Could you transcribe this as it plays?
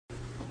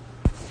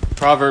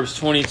Proverbs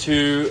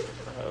 22,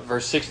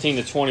 verse 16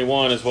 to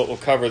 21 is what we'll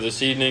cover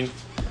this evening.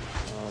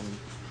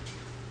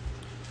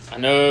 I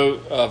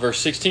know verse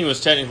 16 was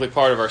technically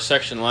part of our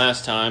section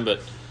last time, but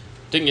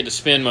didn't get to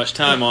spend much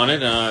time on it.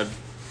 And I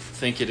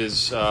think it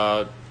is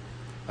a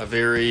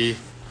very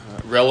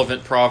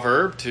relevant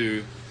proverb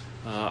to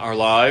our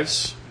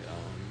lives.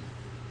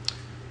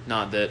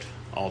 Not that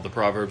all the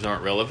proverbs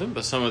aren't relevant,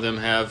 but some of them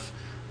have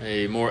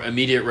a more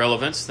immediate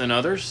relevance than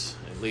others,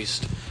 at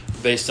least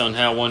based on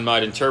how one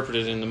might interpret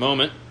it in the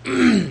moment.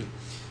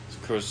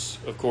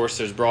 Of course,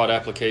 there's broad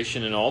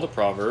application in all the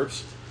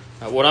Proverbs.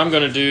 What I'm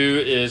going to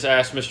do is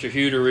ask Mr.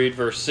 Hugh to read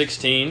verse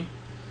 16,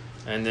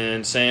 and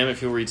then Sam,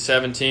 if you'll read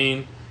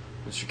 17,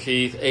 Mr.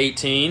 Keith,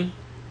 18,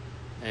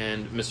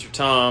 and Mr.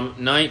 Tom,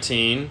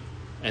 19,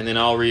 and then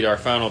I'll read our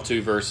final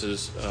two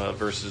verses,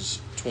 verses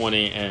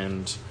 20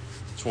 and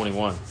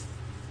 21.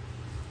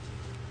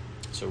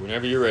 So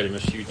whenever you're ready,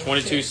 Mr. Hugh,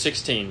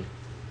 22:16.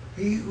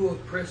 He who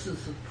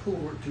oppresses the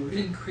poor to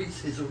increase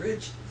his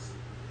riches,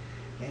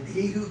 and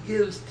he who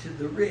gives to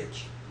the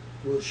rich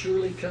will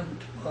surely come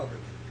to poverty.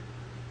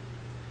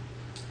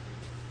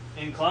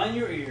 Incline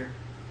your ear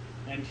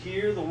and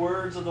hear the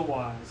words of the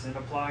wise, and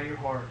apply your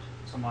heart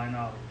to my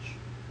knowledge.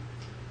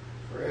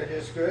 For it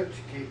is good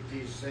to keep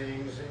these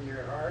things in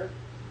your heart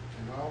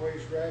and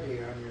always ready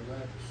on your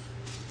lips,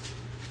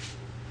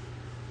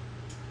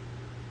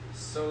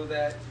 so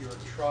that your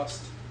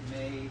trust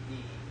may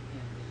be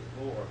in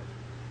the Lord.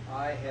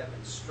 I have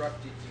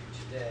instructed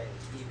you today,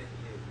 even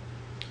you.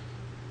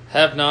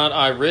 Have not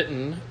I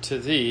written to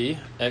thee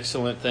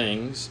excellent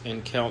things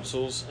in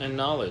counsels and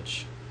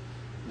knowledge,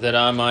 that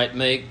I might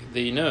make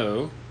thee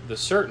know the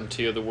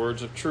certainty of the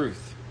words of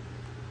truth,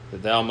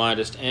 that thou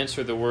mightest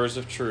answer the words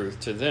of truth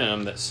to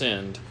them that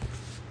send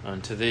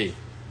unto thee.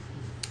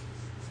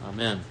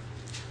 Amen.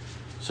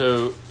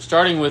 So,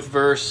 starting with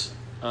verse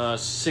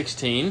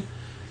 16,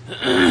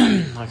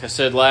 like I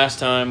said last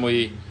time,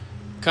 we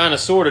kind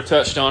of sort of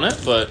touched on it,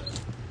 but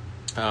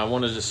I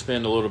wanted to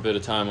spend a little bit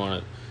of time on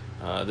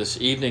it this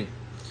evening.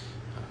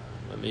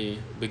 Let me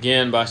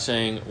begin by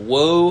saying,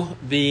 woe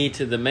be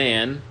to the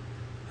man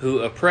who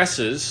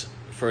oppresses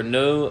for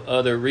no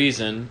other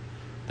reason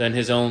than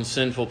his own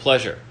sinful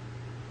pleasure.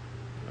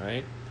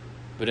 Right?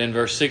 But in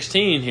verse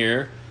 16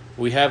 here,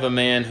 we have a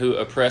man who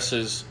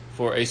oppresses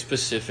for a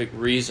specific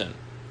reason.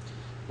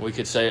 We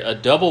could say a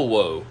double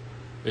woe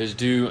is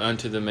due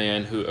unto the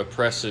man who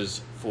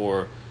oppresses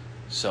for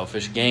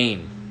selfish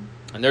gain.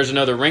 And there's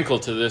another wrinkle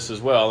to this as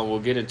well, and we'll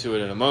get into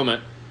it in a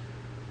moment.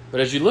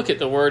 But as you look at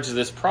the words of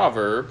this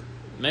proverb,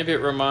 maybe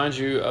it reminds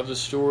you of the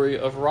story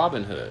of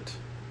Robin Hood,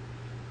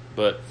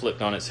 but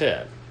flipped on its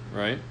head,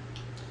 right?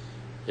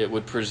 It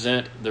would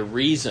present the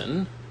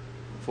reason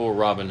for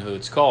Robin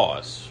Hood's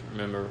cause.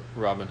 Remember,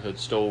 Robin Hood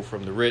stole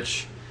from the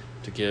rich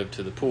to give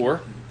to the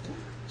poor,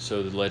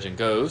 so the legend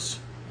goes.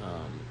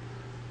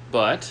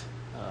 But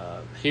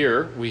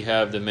here we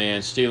have the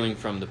man stealing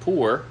from the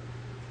poor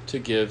to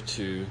give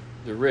to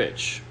the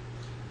rich.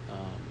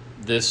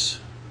 This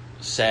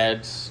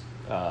sad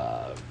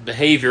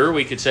behavior,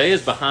 we could say,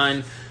 is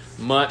behind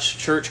much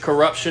church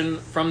corruption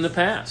from the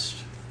past,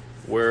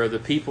 where the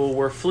people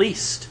were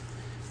fleeced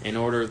in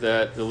order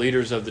that the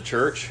leaders of the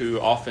church, who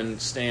often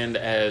stand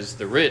as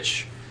the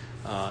rich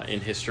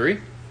in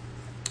history,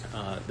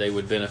 they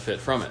would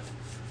benefit from it,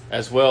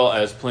 as well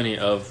as plenty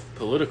of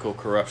political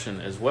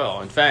corruption as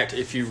well. In fact,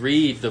 if you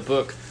read the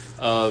book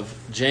of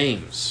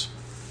James,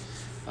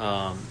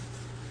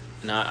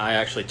 and I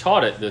actually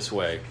taught it this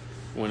way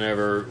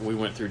whenever we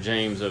went through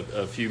James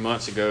a few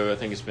months ago. I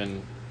think it's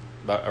been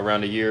about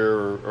around a year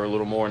or a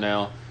little more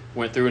now.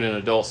 Went through it in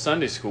adult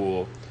Sunday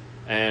school.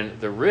 And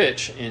the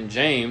rich in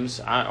James,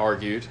 I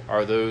argued,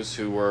 are those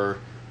who were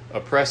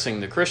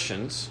oppressing the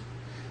Christians.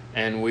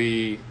 And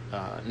we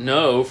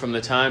know from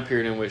the time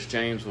period in which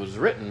James was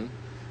written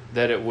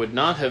that it would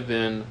not have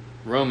been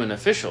Roman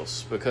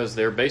officials, because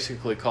they're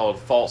basically called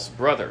false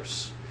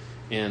brothers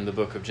in the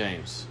book of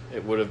James.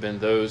 It would have been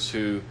those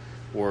who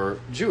were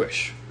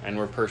Jewish and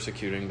were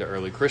persecuting the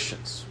early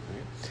Christians.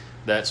 Right?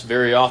 That's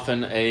very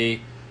often a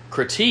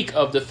critique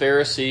of the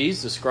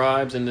Pharisees, the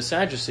scribes, and the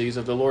Sadducees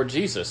of the Lord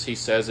Jesus. He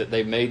says that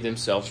they made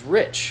themselves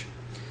rich.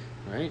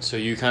 Right? So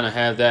you kind of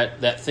have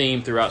that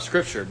theme throughout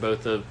Scripture,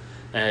 both of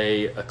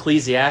a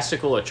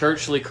ecclesiastical, a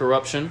churchly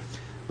corruption,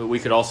 but we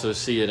could also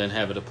see it and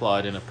have it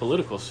applied in a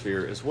political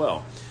sphere as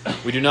well.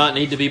 We do not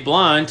need to be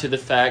blind to the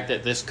fact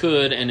that this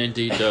could and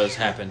indeed does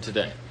happen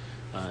today.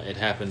 It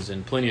happens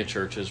in plenty of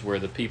churches where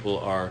the people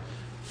are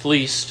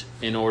fleeced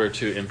in order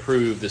to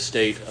improve the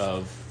state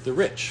of the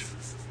rich.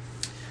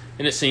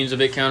 And it seems a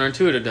bit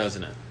counterintuitive,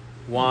 doesn't it?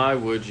 Why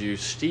would you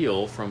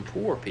steal from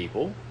poor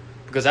people?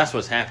 Because that's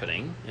what's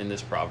happening in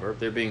this proverb.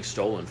 They're being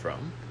stolen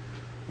from.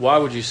 Why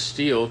would you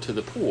steal to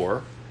the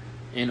poor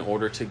in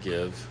order to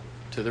give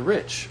to the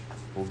rich?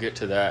 We'll get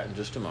to that in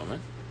just a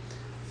moment.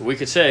 But we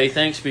could say,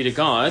 thanks be to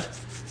God,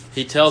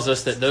 He tells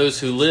us that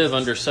those who live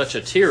under such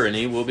a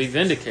tyranny will be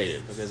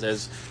vindicated. Because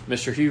as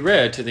Mr. Hugh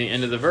read to the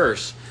end of the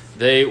verse,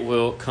 they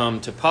will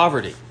come to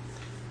poverty.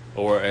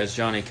 Or as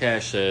Johnny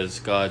Cash says,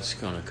 God's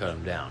going to cut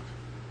them down.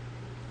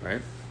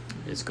 right?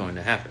 It's going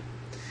to happen.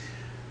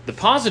 The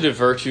positive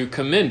virtue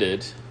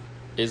commended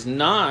is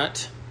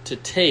not to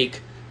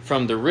take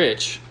from the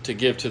rich to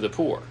give to the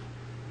poor,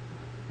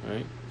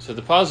 right? So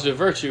the positive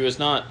virtue is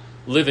not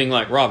living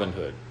like Robin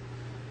Hood,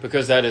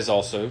 because that is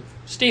also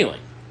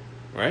stealing,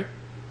 right?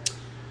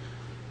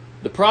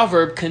 The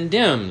proverb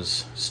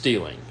condemns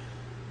stealing,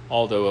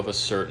 although of a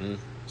certain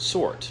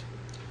sort,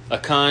 a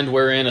kind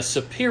wherein a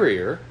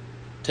superior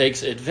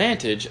takes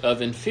advantage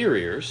of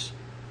inferiors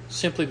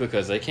simply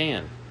because they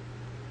can.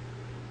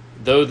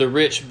 Though the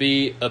rich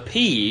be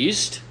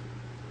appeased,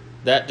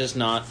 that does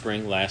not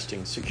bring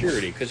lasting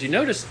security. Because you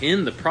notice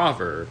in the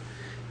proverb,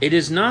 it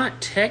is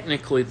not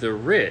technically the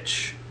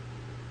rich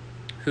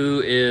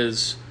who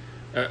is,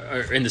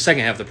 in the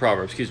second half of the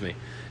proverb,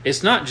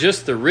 it's not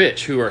just the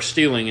rich who are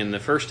stealing in the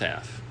first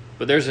half,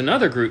 but there's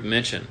another group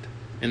mentioned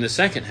in the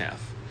second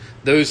half,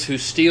 those who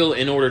steal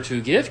in order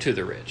to give to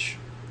the rich.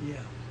 Yeah.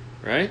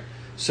 Right?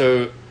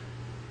 So,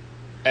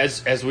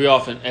 as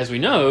we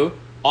know,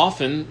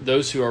 often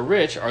those who are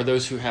rich are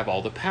those who have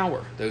all the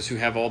power. Those who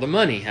have all the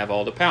money have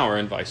all the power,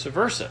 and vice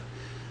versa.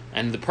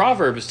 And the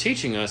proverb is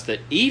teaching us that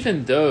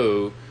even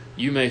though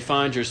you may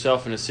find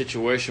yourself in a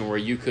situation where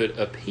you could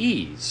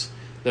appease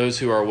those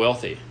who are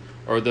wealthy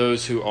or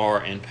those who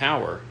are in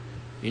power,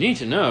 you need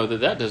to know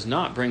that that does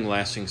not bring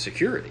lasting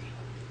security.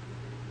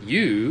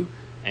 You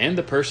and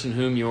the person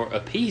whom you're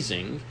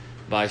appeasing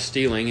by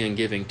stealing and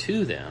giving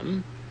to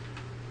them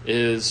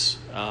is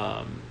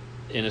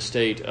in a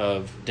state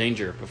of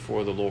danger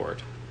before the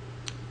Lord.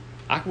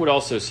 I would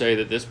also say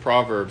that this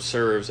proverb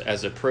serves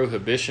as a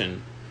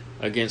prohibition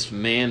against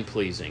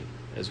man-pleasing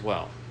as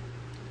well,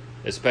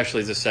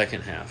 especially the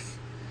second half.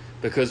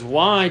 Because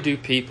why do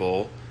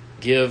people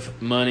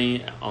give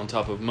money on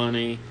top of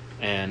money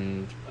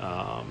and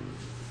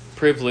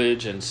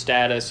privilege and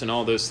status and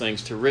all those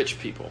things to rich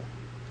people?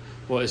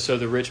 Well, it's so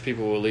the rich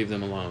people will leave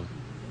them alone,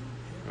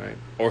 right?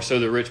 Or so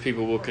the rich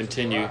people will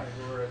continue.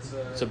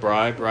 It's a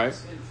bribe, right?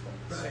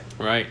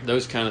 Right,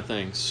 those kind of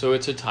things. So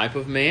it's a type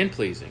of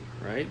man-pleasing,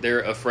 right?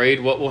 They're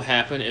afraid what will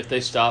happen if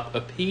they stop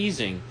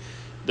appeasing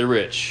the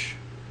rich.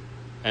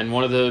 And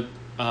one of the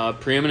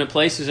preeminent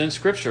places in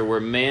Scripture where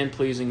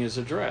man-pleasing is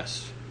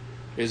addressed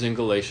is in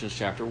Galatians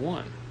chapter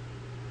 1,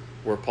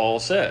 where Paul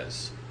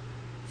says,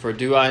 "For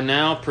do I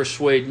now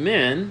persuade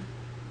men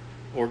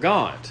or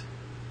God?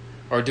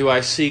 Or do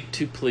I seek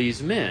to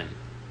please men?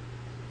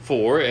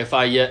 For if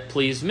I yet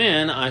please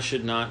men, I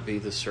should not be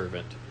the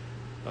servant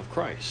of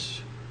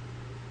Christ."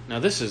 Now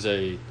this is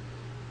a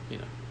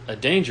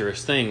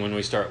dangerous thing when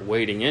we start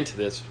wading into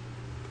this,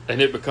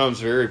 and it becomes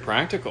very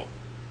practical.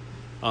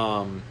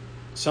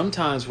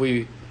 Sometimes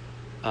we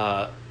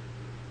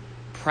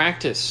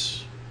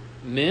practice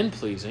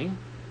men-pleasing,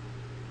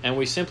 and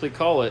we simply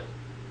call it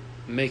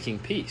making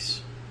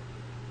peace.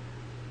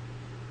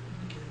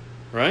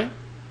 Right?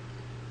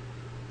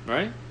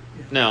 Right?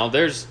 Yeah. Now,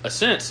 there's a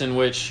sense in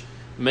which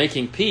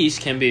making peace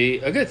can be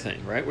a good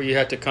thing, right? Where you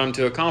have to come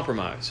to a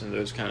compromise and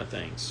those kind of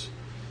things.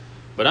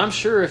 But I'm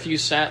sure if you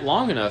sat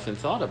long enough and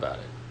thought about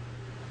it,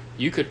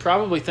 you could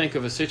probably think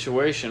of a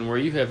situation where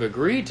you have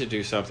agreed to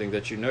do something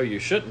that you know you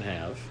shouldn't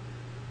have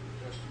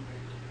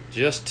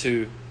just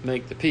to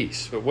make the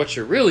peace. But what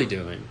you're really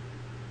doing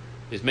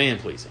is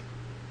man-pleasing,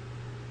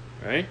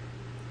 right?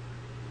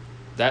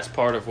 That's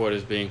part of what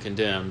is being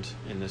condemned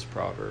in this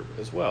proverb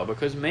as well.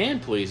 Because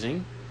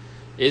man-pleasing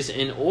is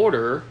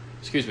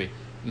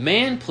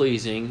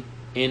man-pleasing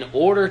in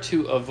order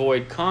to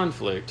avoid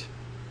conflict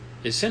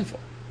is sinful.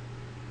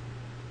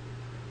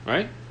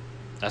 Right?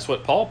 That's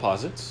what Paul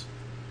posits.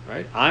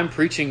 Right? I'm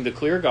preaching the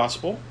clear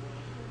gospel.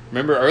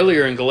 Remember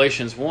earlier in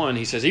Galatians 1,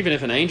 he says, even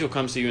if an angel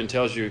comes to you and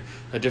tells you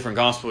a different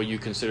gospel, you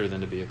consider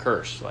them to be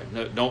accursed. Like,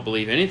 no, don't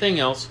believe anything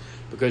else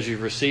because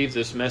you've received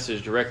this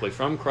message directly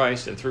from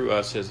Christ and through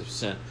us as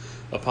sent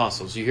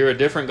apostles. You hear a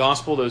different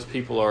gospel, those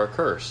people are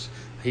accursed.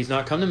 He's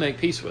not come to make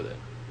peace with it.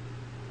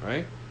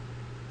 Right?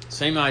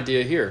 Same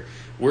idea here.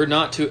 We're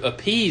not to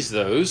appease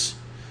those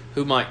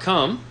who might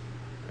come.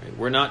 Right?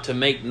 We're not to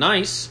make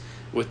nice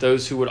with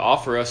those who would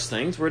offer us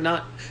things. We're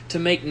not to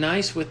make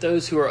nice with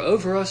those who are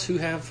over us, who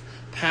have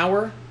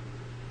power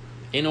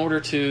in order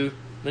to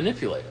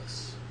manipulate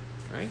us,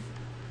 right?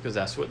 Because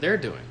that's what they're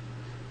doing.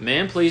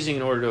 Man-pleasing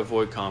in order to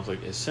avoid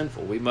conflict is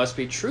sinful. We must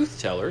be truth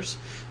tellers,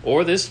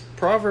 or this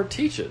proverb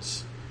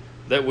teaches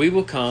that we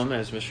will come,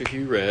 as Mr.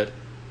 Hugh read,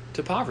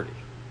 to poverty.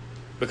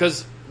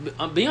 Because,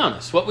 be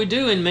honest, what we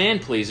do in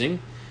man-pleasing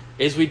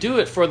is we do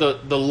it for the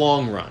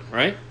long run,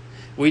 right?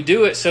 We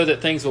do it so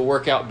that things will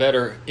work out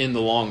better in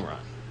the long run.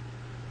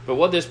 But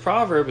what this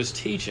proverb is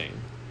teaching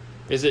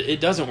is that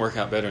it doesn't work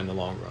out better in the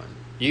long run.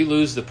 You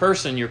lose the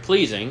person you're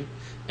pleasing,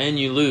 and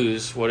you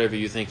lose whatever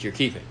you think you're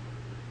keeping.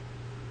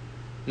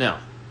 Now,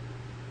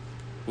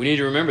 we need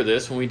to remember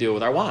this when we deal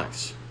with our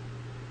wives.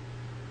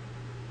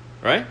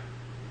 Right?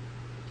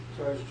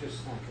 So I was just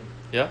thinking.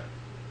 Yeah.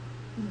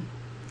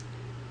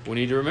 We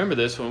need to remember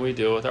this when we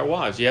deal with our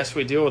wives. Yes,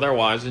 we deal with our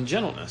wives in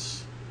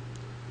gentleness.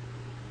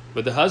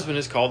 But the husband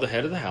is called the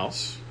head of the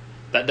house.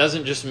 That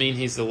doesn't just mean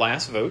he's the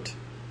last vote.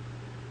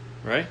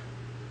 Right?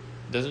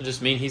 doesn't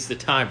just mean he's the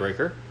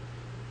tiebreaker,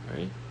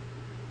 right?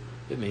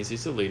 It means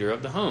he's the leader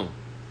of the home.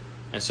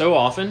 And so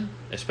often,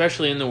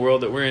 especially in the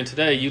world that we're in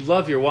today, you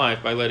love your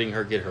wife by letting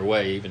her get her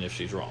way, even if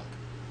she's wrong.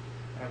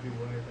 Happy wife,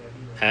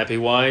 happy life. Happy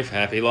wife,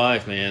 happy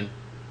life, man.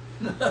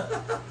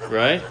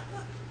 Right?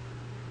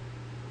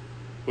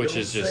 Which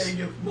is just saying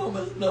if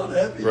Mama's not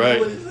happy, right.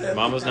 nobody's happy.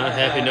 Mama's not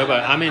happy,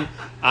 nobody. I mean,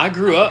 I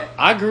grew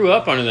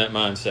up under that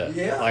mindset.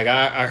 Yeah. Like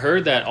I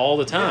heard that all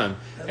the time.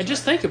 Yeah, and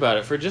just think about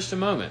it for just a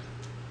moment.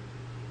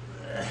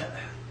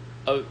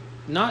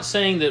 Not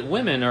saying that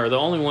women are the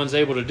only ones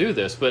able to do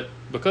this, but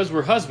because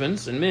we're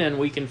husbands and men,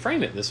 we can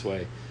frame it this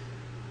way.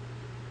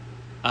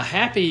 A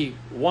happy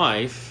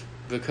wife,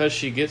 because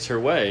she gets her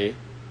way,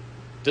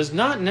 does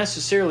not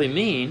necessarily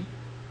mean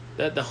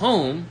that the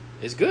home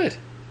is good.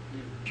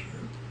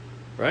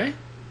 Right?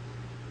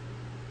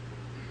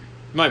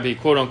 It might be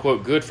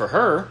quote-unquote good for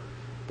her,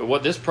 but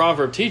what this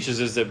proverb teaches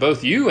is that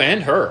both you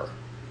and her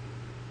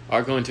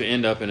are going to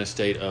end up in a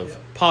state of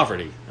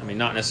poverty. I mean,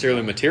 not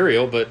necessarily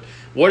material, but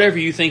whatever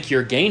you think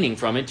you're gaining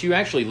from it, you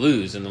actually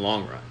lose in the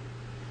long run.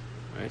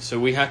 Right? So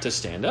we have to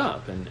stand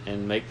up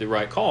and make the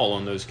right call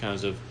on those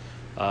kinds of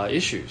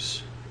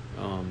issues.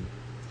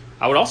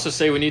 I would also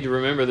say we need to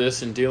remember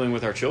this in dealing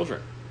with our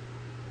children.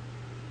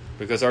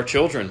 Because our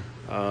children,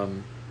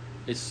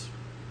 it's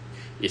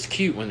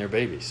cute when they're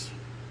babies.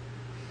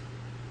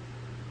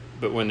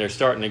 But when they're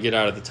starting to get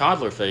out of the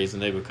toddler phase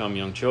and they become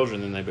young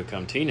children and they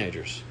become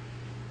teenagers,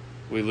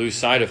 we lose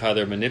sight of how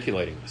they're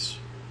manipulating us.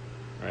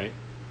 Right?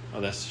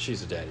 Oh,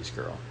 she's a daddy's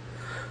girl.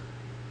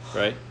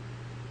 Right?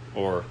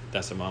 Or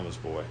that's a mama's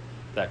boy.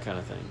 That kind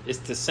of thing. It's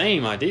the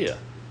same idea.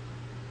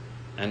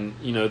 And,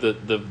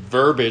 the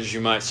verbiage,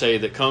 you might say,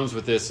 that comes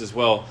with this is,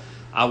 well,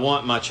 I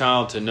want my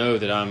child to know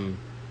that I'm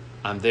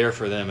there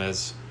for them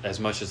as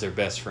much as their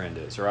best friend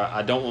is. Or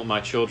I don't want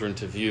my children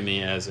to view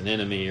me as an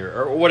enemy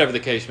or whatever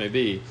the case may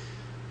be.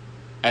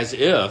 As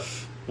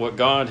if what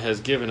God has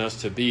given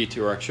us to be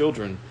to our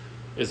children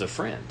is a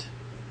friend.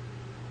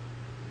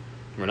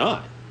 We're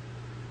not.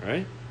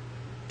 Right?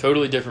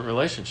 Totally different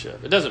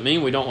relationship. It doesn't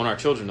mean we don't want our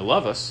children to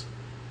love us.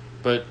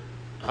 But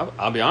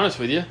I'll be honest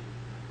with you.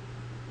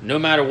 No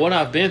matter what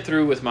I've been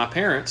through with my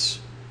parents,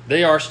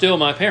 they are still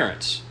my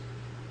parents.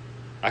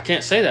 I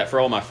can't say that for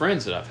all my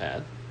friends that I've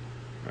had.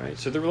 Right?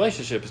 So the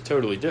relationship is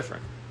totally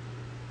different.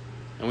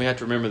 And we have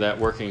to remember that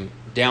working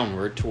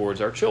downward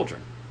towards our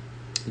children.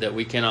 That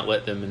we cannot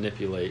let them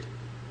manipulate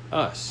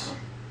us.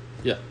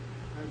 Yeah.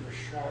 I was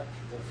shocked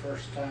the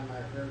first time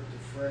I heard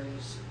the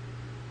phrase,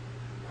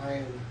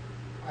 I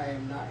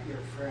am not your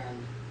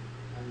friend,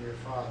 I'm your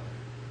father.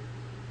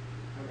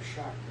 I was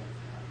shocked at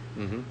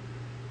that. Mm-hmm.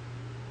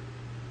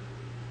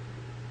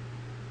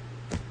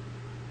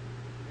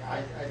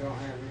 I don't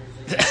have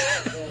anything to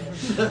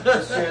say.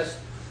 It's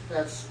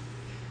just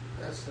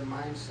that's the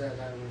mindset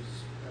I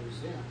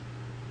was in.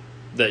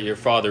 That your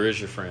father is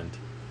your friend.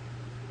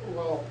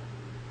 Well,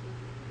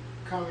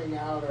 coming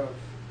out of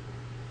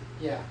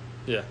Yeah.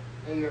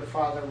 and your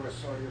father was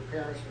so your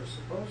parents were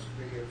supposed to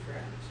be your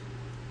friends.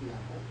 No.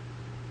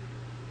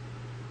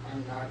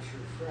 I'm not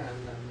your friend,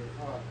 I'm your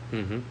father.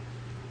 Mm-hmm.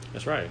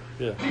 That's right.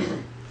 Yeah.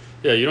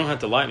 Yeah, you don't have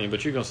to like me,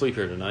 but you're going to sleep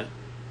here tonight.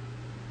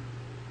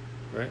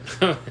 Right?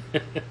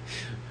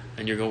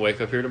 And you're going to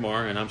wake up here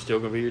tomorrow, and I'm still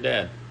going to be your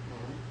dad.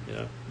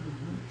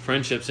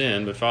 Friendship's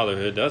in, but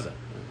fatherhood doesn't.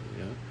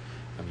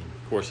 I mean,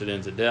 of course, it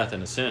ends at death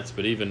in a sense,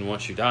 but even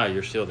once you die,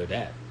 you're still their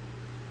dad.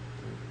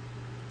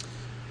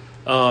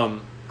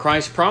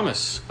 Christ's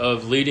promise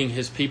of leading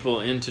his people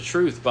into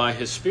truth by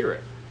his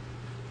Spirit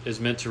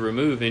is meant to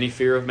remove any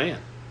fear of man.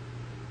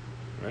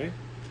 Right?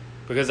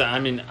 Because,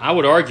 I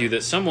would argue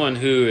that someone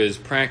who is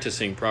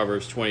practicing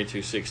Proverbs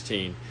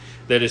 22:16,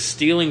 that is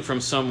stealing from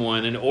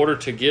someone in order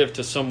to give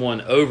to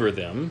someone over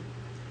them,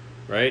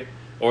 right?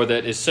 Or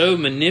that is so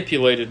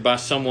manipulated by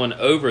someone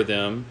over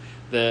them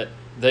that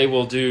they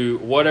will do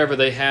whatever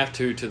they have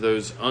to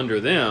those under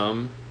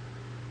them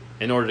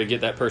in order to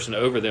get that person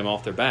over them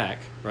off their back,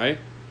 right?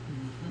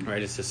 Mm-hmm.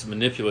 Right? It's this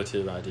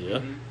manipulative idea.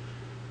 Mm-hmm. Right?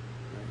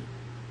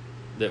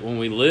 That when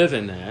we live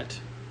in that,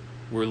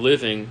 we're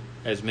living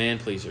as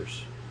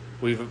man-pleasers.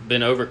 We've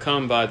been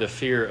overcome by the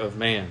fear of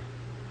man.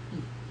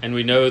 And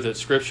we know that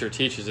Scripture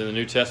teaches in the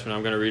New Testament,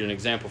 I'm going to read an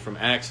example from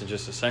Acts in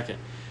just a second,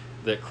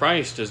 that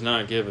Christ does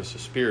not give us a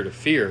spirit of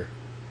fear,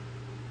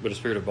 but a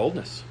spirit of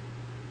boldness,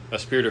 a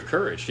spirit of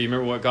courage. Do you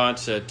remember what God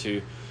said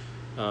to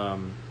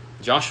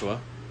Joshua,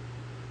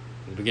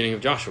 in the beginning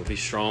of Joshua? Be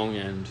strong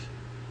and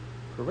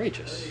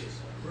courageous.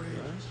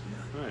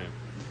 Right.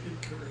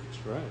 Good courage.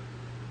 Right.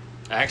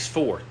 Acts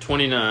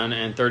 4:29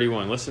 and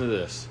 31. Listen to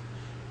this.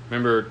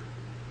 Remember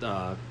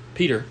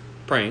Peter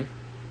praying,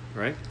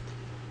 right?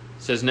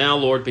 It says, Now,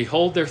 Lord,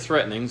 behold their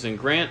threatenings, and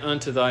grant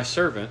unto thy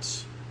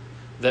servants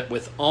that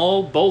with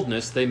all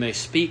boldness they may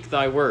speak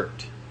thy word.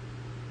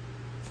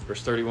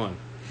 Verse 31.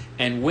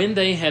 And when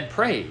they had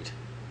prayed,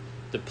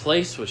 the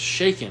place was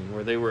shaken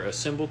where they were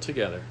assembled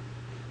together,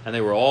 and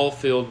they were all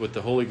filled with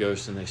the Holy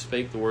Ghost, and they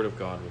spake the word of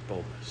God with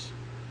boldness.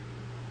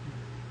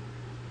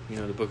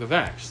 The book of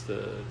Acts,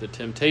 the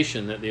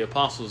temptation that the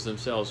apostles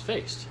themselves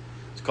faced.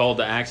 It's called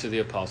the Acts of the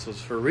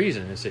Apostles for a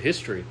reason. It's a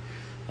history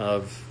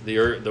of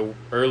the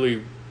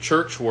early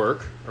church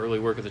work, early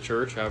work of the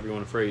church, however you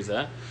want to phrase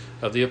that,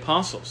 of the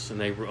apostles. And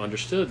they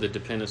understood the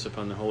dependence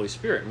upon the Holy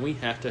Spirit. And we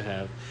have to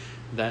have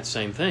that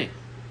same thing.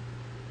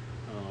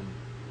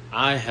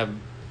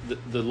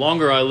 The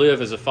longer I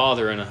live as a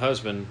father and a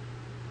husband,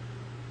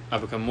 I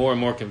become more and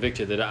more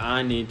convicted that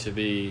I need to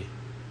be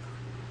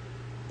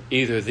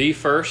either the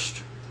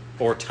first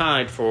or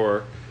tied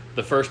for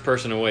the first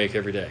person awake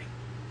every day,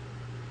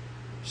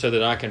 so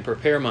that I can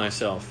prepare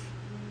myself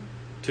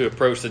to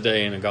approach the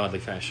day in a godly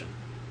fashion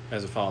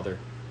as a father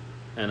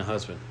and a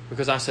husband.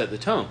 Because I set the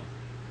tone.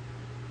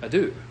 I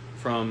do,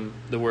 from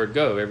the word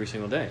go every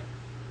single day.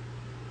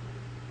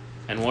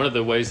 And one of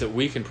the ways that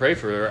we can pray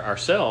for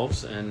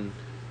ourselves and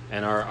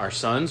our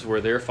sons,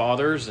 we're their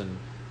fathers, and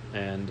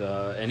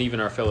even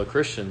our fellow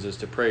Christians, is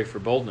to pray for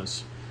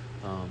boldness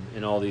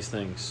in all these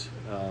things.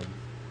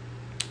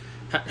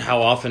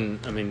 How often,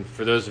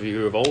 for those of you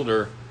who are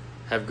older,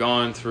 have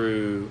gone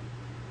through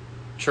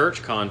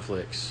church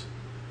conflicts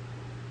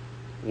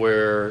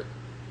where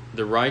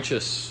the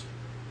righteous,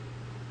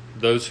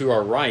 those who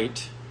are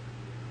right,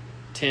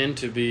 tend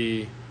to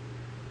be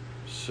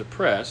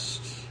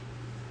suppressed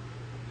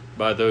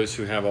by those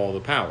who have all the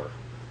power,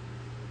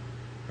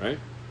 right?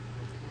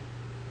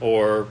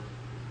 Or,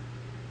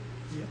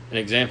 an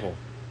example,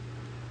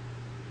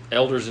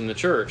 elders in the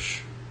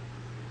church,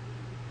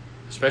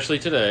 especially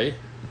today,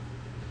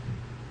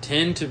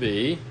 tend to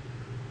be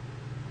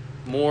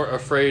more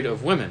afraid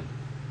of women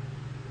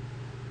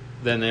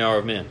than they are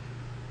of men,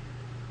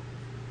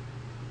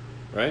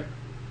 right?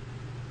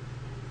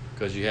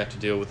 Because you have to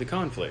deal with the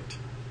conflict,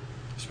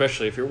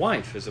 especially if your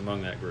wife is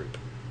among that group.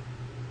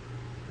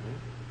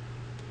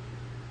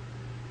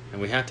 And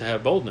we have to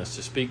have boldness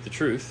to speak the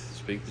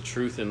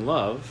truth in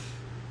love.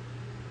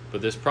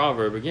 But this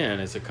proverb, again,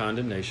 is a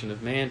condemnation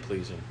of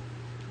man-pleasing.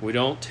 We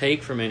don't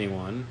take from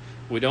anyone.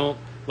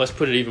 Let's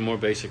put it even more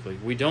basically.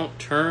 We don't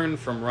turn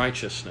from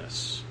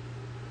righteousness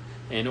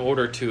in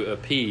order to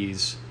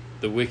appease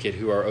the wicked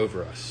who are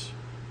over us.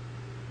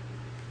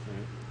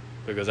 Right?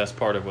 Because that's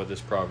part of what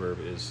this proverb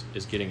is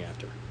getting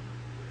after.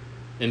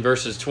 In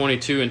verses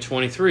 22 and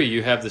 23,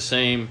 you have the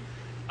same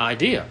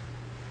idea.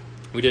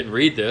 We didn't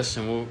read this,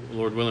 and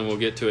Lord willing, we'll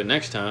get to it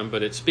next time,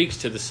 but it speaks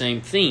to the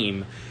same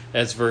theme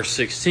as verse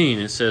 16.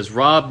 It says,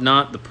 "Rob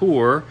not the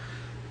poor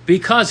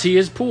because he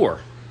is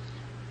poor.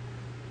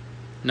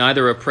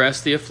 Neither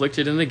oppress the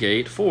afflicted in the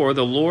gate, for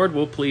the Lord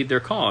will plead their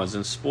cause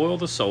and spoil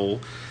the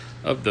soul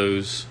of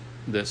those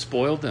that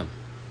spoiled them."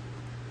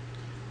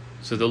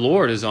 So the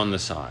Lord is on the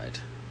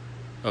side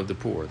of the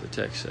poor, the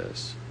text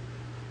says.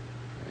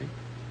 Right?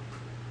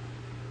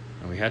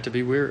 And we have to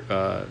be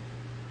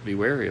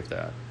wary of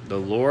that. The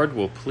Lord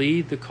will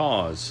plead the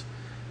cause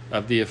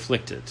of the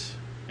afflicted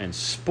and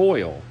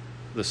spoil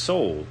the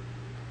soul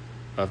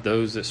of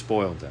those that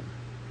spoiled them.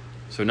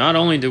 So not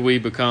only do we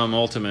become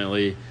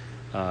ultimately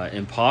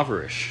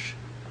impoverished,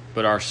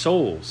 but our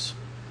souls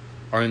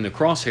are in the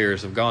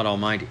crosshairs of God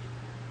Almighty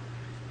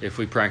if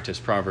we practice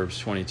Proverbs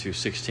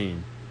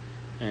 22:16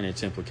 and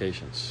its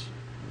implications.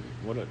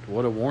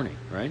 What a warning,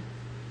 right?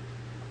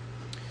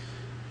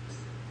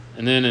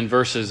 And then in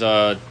verses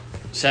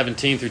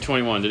 17 through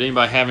 21, did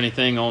anybody have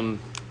anything on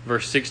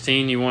verse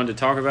 16 you wanted to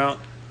talk about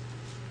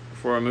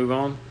before I move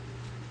on?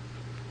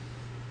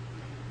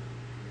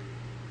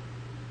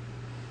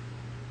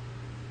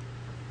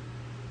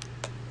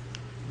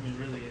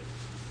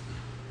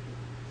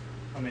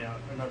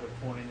 Another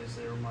point is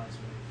that it reminds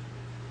me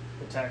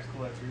of the tax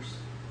collectors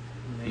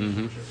in the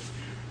ancient church.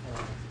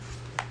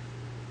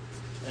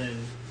 And,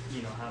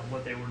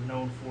 what they were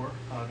known for,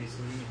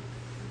 obviously.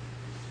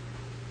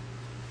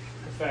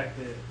 The fact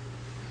that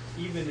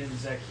even in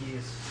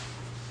Zacchaeus'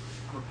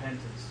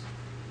 repentance,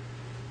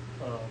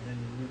 in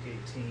Luke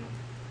 18,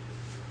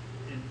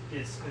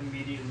 it's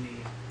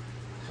immediately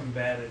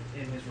combated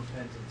in his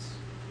repentance.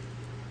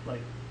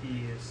 Like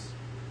he is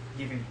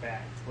giving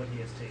back what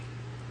he has taken.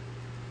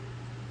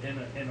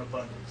 In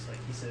abundance. Like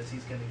he says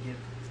he's going to give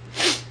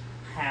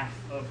half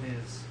of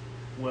his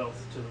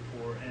wealth to the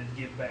poor and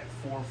give back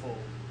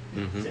fourfold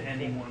to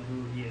anyone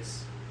who he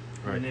has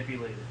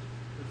manipulated,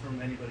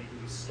 from anybody who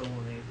he's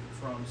stolen anything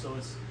from. So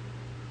it's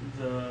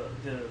the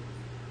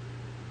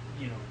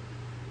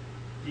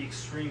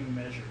extreme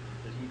measure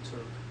that he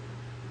took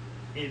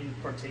in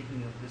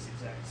partaking of this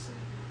exact sin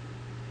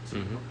to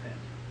repent.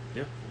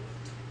 Yeah.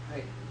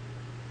 I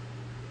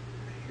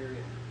hear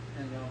you.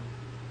 And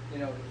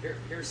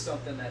here's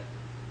something that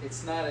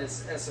it's not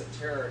as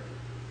esoteric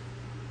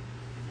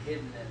and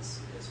hidden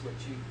as what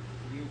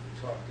you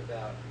talked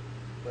about,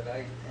 but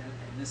and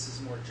this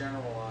is more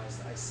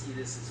generalized. I see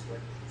this as what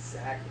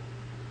exactly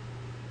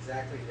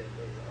that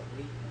the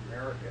elite in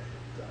America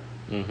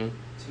have done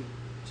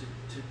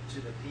to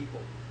the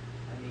people.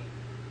 I mean,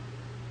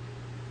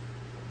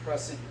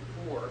 oppressing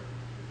the poor,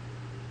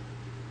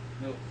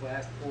 middle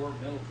class,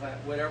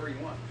 whatever you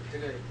want,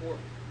 particularly poor.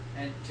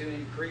 And to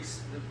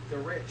increase the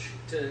rich,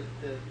 to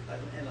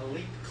an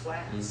elite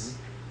class.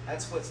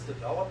 That's what's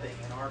developing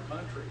in our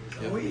country.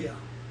 Oh, yeah.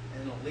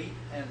 an elite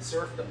and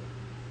serfdom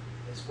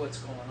is what's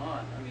going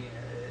on. I mean,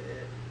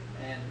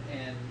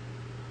 and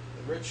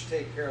the rich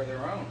take care of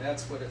their own.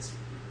 That's what it's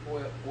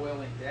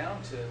boiling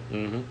down to.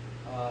 Mm-hmm.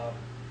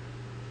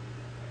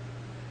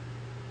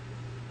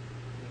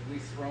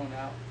 We've thrown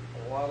out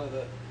a lot of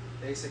the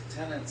basic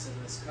tenets in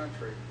this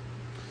country.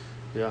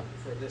 Yeah.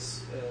 For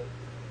this, for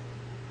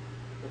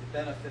the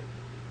benefit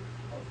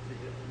of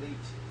the elite.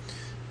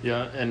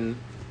 Yeah, and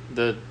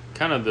the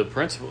kind of the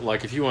principle,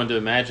 like if you wanted to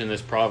imagine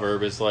this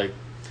proverb, is like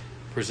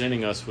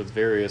presenting us with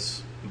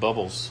various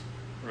bubbles,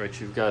 right?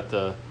 You've got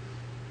the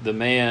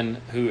man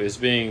who is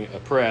being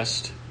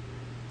oppressed,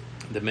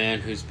 the man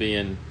who's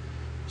being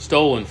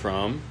stolen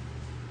from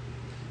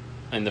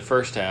in the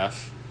first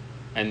half,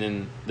 and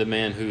then the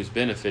man who's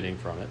benefiting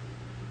from it.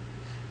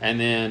 And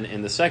then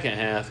in the second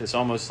half, it's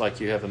almost like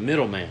you have a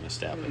middleman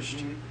established.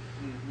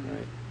 Mm-hmm. Mm-hmm.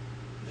 Right?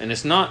 And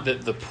it's not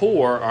that the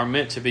poor are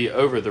meant to be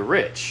over the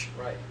rich.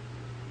 Right.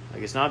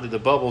 Like it's not that the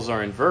bubbles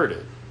are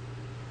inverted.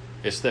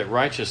 It's that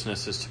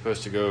righteousness is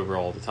supposed to go over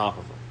all the top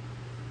of them.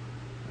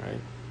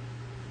 Right?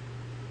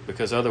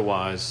 Because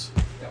otherwise,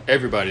 Yep.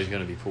 everybody's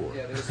going to be poor.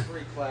 Yeah, there's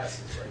three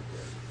classes right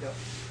there.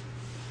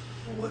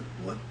 Yep.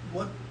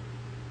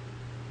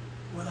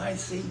 What I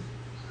see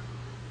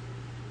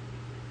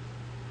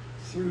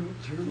through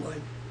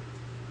like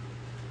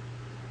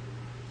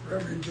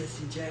Reverend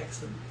Jesse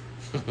Jackson,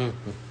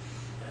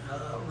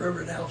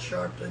 Reverend Al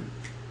Sharpton,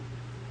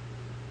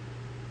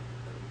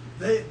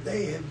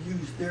 they have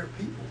used their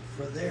people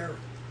for their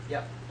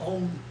Yep.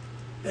 own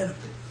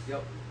benefit. Yep.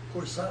 Of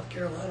course, South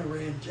Carolina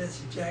ran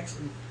Jesse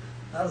Jackson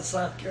out of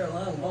South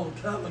Carolina a long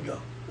time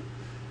ago,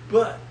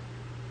 but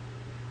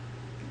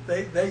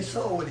they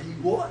saw what he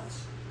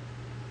was.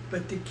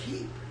 But to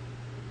keep,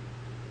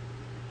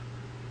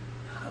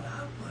 how do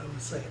I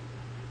would say it?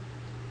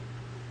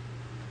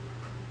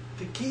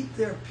 To keep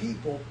their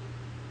people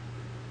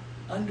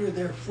under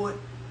their foot,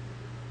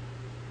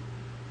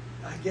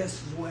 I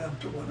guess is what I'm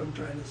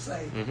trying to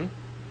say,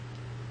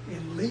 Mm-hmm.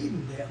 in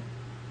leading them,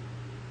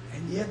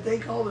 and yet they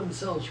call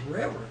themselves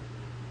reverend.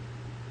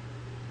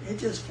 It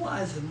just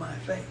flies in my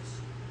face.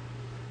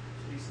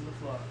 Chasing the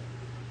fly.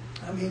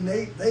 I mean,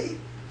 they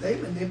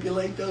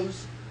manipulate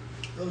those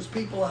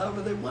people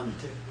however they want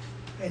to,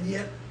 and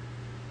yet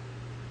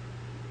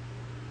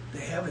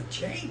they haven't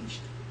changed.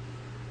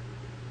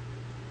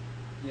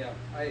 Yeah.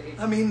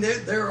 I mean,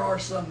 there are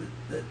some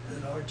that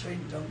are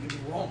changed. Don't get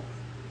me wrong.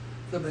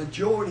 The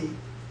majority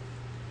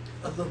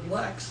of the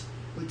blacks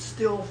would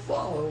still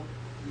follow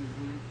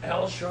Mm-hmm.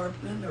 Al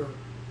Sharpton or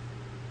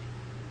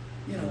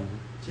Mhm.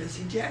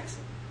 Jesse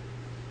Jackson.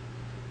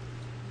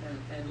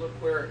 And look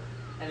where,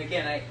 and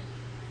again,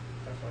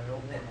 That's why I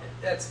don't want to.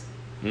 that's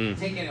Mm.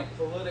 taking a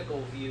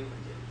political view,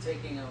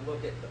 taking a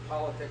look at the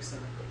politics in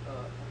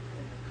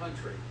the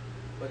country.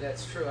 But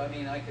that's true. I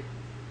mean, I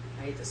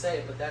hate to say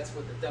it, but that's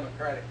what the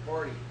Democratic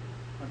Party,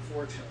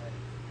 unfortunately,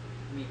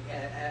 I mean,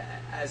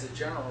 as a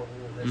general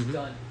rule, has Mhm.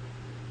 done.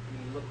 I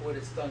mean, look what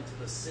it's done to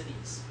the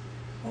cities.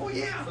 Oh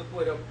yeah. Look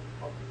what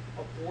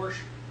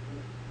abortion.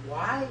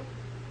 Why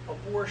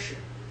abortion?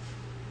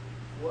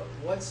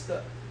 What's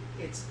the?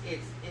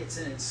 It's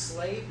an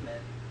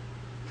enslavement,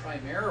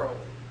 primarily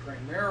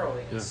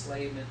Yeah.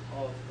 enslavement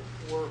of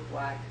the poor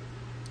black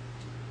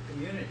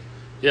community.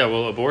 Yeah,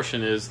 well,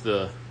 abortion is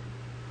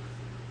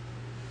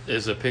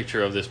a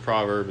picture of this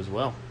proverb as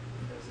well.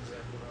 That's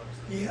exactly what I was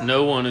thinking. Yeah.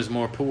 No one is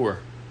more poor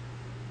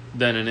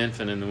than an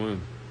infant in the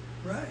womb,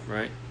 Right.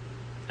 right?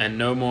 And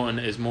no one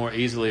is more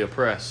easily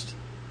oppressed.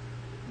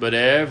 But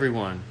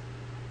everyone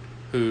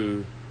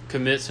who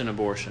commits an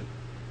abortion,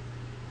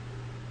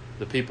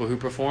 the people who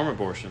perform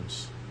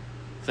abortions,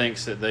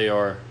 thinks that they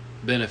are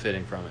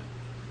benefiting from it.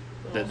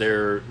 That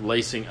they're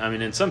lacing, I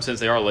mean, in some sense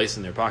they are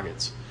lacing their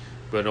pockets.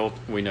 But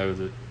we know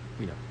that,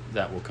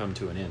 that will come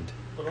to an end.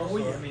 But Oh, also,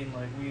 yeah. I mean,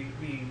 like we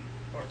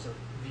are to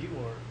view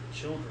our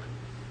children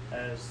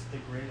as the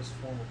greatest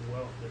form of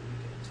wealth that we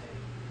can attain.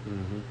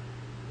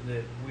 Mm-hmm.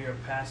 That we are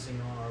passing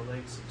on our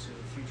legacy to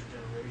the future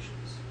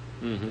generations.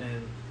 Mm-hmm.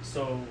 And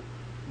so,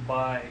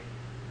 by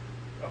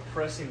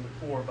oppressing the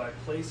poor, by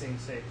placing,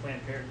 say,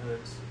 Planned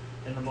Parenthoods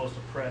in the most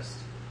oppressed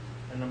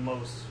and the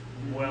most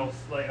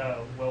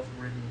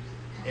wealth-ridden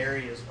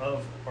areas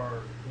of our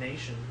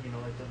nation,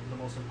 like the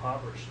most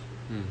impoverished.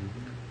 Mm-hmm.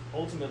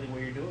 Ultimately,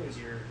 what you're doing is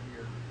you're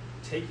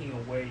taking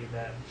away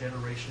that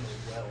generational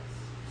wealth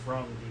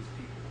from these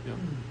people.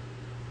 Yeah.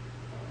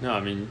 No, I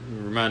mean,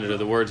 you're reminded of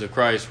the words of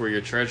Christ, where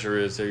your treasure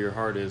is, there your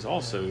heart is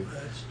also. That's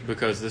true.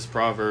 Because this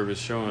proverb is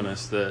showing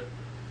us that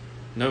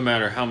no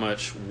matter how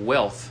much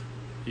wealth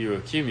you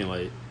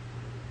accumulate,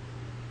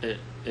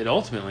 it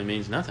ultimately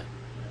means nothing.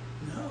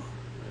 No.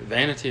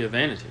 Vanity of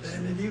vanities.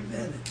 Vanity of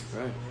vanities.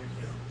 Right.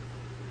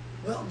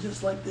 Well,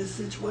 just like this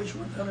situation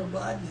with Hunter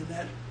Biden and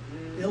that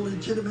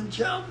illegitimate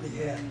child that he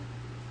had.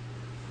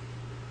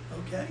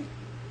 Okay?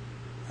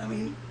 I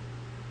mean,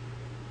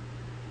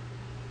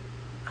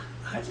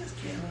 I just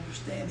can't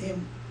understand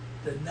him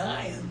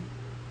denying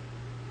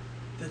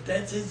that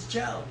that's his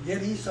child.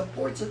 Yet he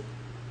supports it.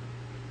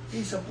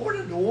 He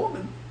supported the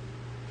woman.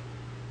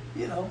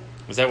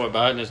 Is that what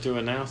Biden is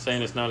doing now,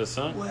 saying it's not his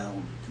son?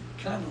 Well,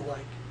 kind of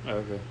like. Oh,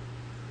 okay.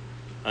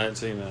 I hadn't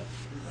seen that.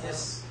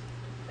 Just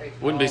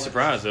Wouldn't be acknowledge-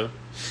 surprised, though.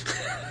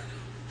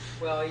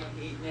 Well,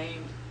 he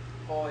named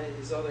all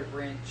his other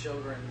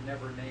grandchildren,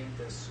 never named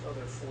this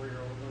other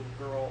 4-year-old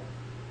little girl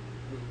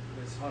who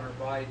was Hunter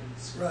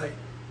Biden's, Right,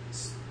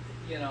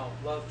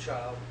 love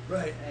child.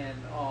 right. And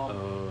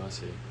Oh, I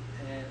see.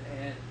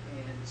 and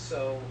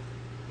so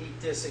he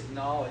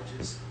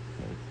disavows,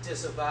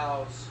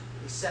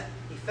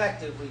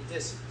 effectively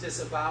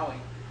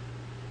disavowing.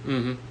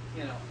 Mm-hmm.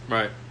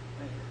 Right.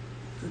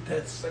 But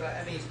that's But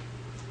I mean,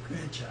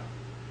 grandchild.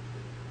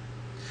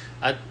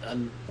 I,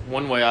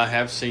 one way I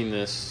have seen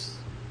this,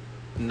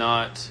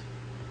 not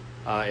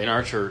in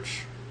our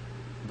church,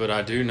 but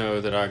I do know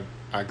that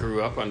I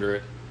grew up under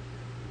it,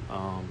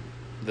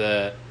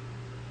 that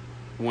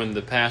when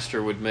the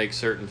pastor would make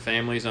certain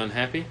families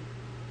unhappy,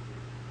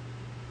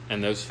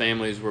 and those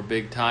families were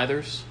big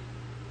tithers,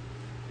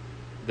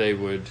 they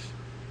would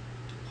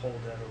Hold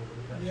that over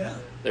the pastor's Yeah.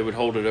 head. they would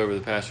hold it over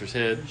the pastor's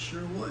head. They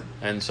sure would.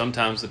 And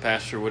sometimes the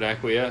pastor would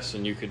acquiesce,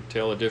 and you could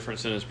tell a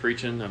difference in his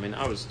preaching. I mean,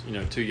 I was,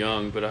 too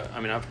young, but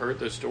I've heard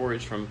those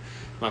stories from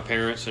my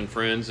parents and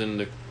friends in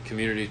the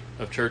community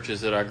of churches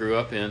that I grew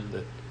up in.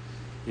 That,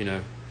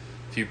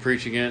 if you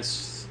preach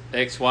against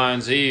X, Y,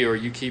 and Z, or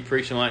you keep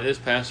preaching like this,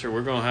 pastor,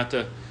 we're going to have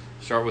to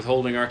start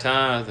withholding our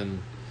tithe,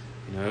 and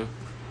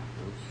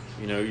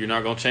you're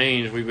not going to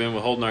change. We've been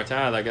withholding our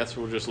tithe. I guess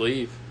we'll just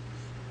leave.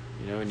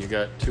 And you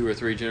got 2 or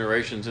 3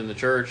 generations in the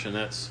church, and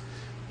that's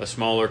a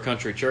smaller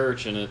country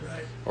church, Right.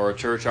 or a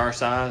church our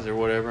size or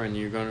whatever, and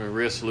you're going to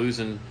risk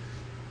losing,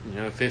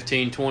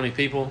 15, 20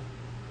 people,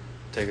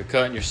 take a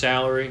cut in your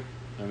salary.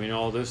 I mean,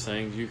 all those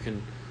things you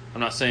can. I'm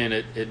not saying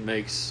it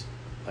makes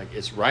like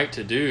it's right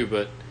to do,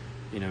 but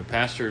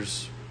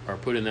pastors are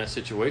put in that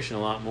situation a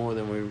lot more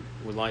than we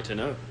would like to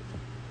know.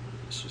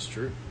 It's just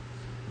true.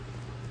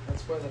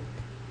 that's why the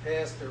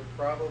pastor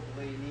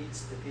probably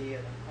needs to be at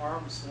an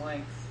arm's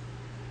length.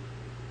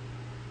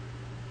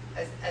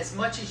 As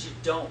much as you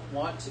don't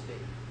want to be,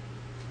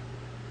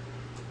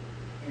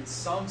 in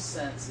some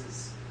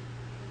senses,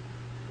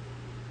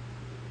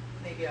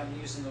 maybe I'm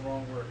using the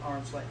wrong word,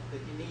 arm's length, but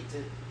you need to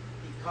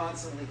be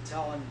constantly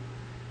calling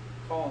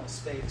a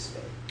spade a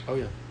spade. Oh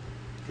yeah,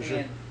 for sure.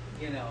 And,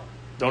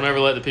 Don't ever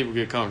let the people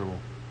get comfortable.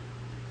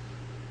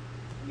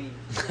 I mean,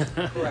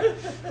 correct.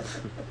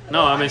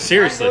 No, I mean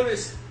seriously.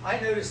 I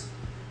noticed.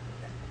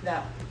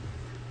 Now,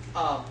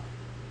 I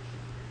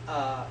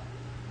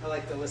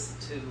like to listen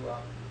to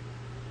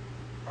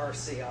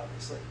RC,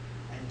 obviously,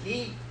 and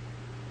he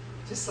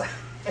just like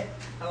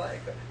I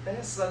like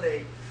last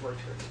Sunday before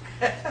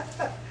church.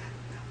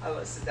 I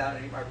would sit down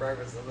and eat my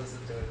breakfast and listen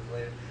to it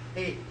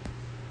later.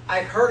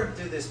 I heard him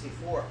do this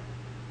before.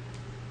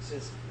 He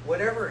says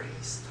whatever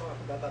he's talking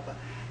about, blah, blah,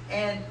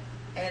 blah.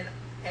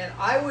 and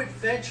I would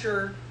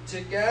venture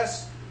to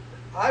guess.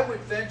 I would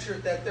venture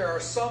that there are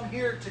some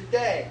here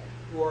today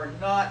who are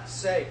not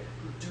saved,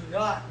 who do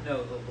not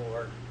know the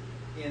Lord,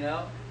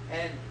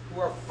 and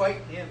who are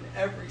fighting him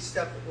every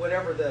step,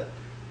 whatever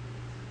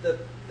the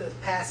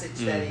passage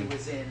that he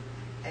was in,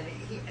 and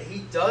he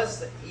does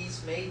that.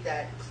 He's made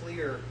that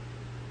clear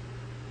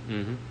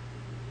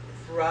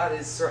throughout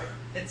his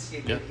sermons.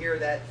 You can hear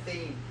that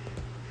theme.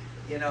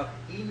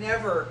 He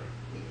never.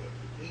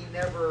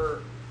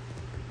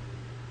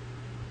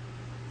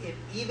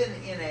 Even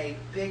in a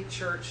big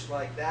church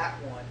like that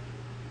one,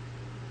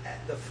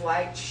 at the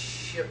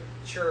flagship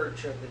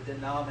church of the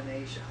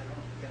denomination, I don't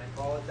know, can I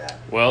call it that?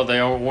 Well,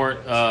 they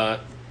weren't.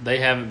 They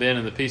haven't been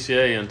in the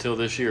PCA until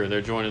this year.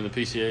 They're joining the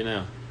PCA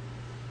now.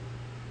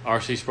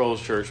 R.C.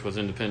 Sproul's church was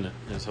independent.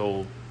 His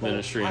whole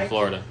ministry in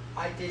Florida.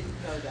 I didn't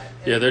know that.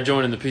 Yeah, they're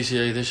joining the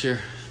PCA this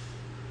year.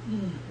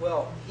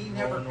 Well, he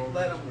never Northern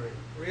let them Missouri.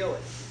 really.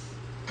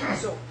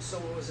 So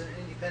it was an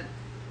independent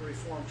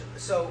reformed.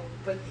 So,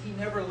 but he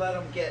never let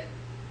them get.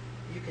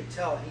 You could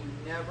tell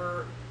he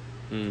never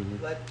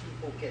let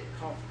people get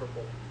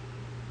comfortable.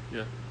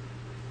 Yeah.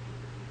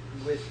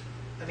 With,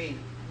 I mean,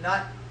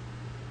 not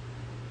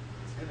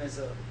him as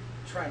a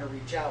trying to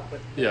reach out, but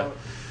you Yeah. know,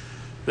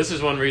 This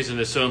is one reason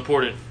it's so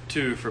important,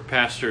 too, for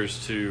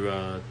pastors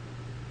to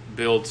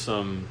build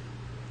some,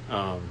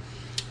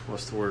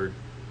 what's the word?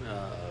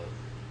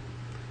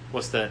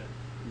 What's that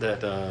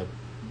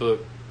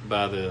book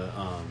by the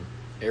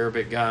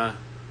Arabic guy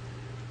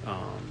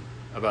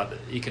about the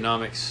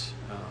economics,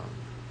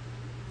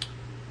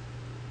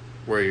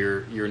 where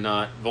you're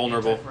not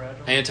vulnerable?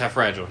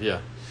 Anti-fragile,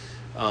 yeah.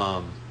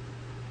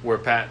 Where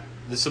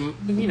this is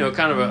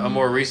kind of a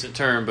more recent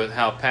term, but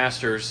how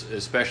pastors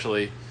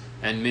especially,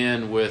 and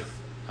men with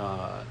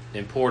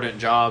important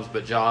jobs,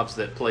 but jobs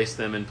that place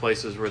them in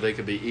places where they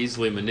could be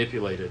easily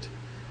manipulated,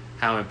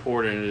 how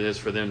important it is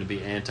for them to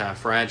be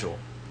anti-fragile.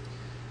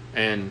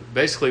 And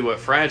basically what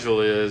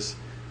fragile is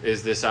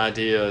this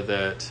idea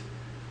that,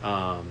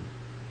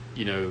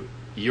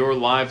 your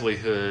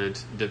livelihood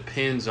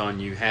depends on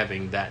you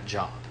having that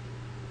job.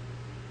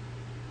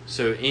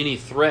 So any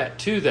threat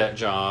to that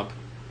job,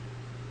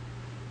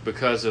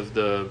 because of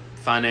the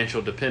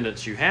financial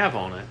dependence you have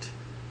on it,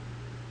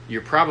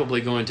 you're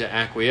probably going to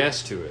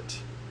acquiesce to it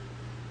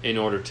in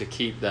order to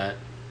keep that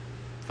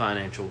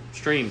financial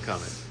stream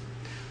coming.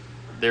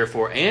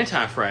 Therefore,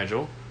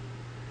 anti-fragile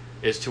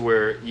is to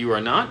where you are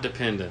not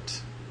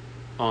dependent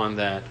on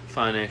that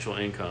financial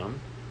income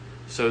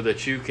so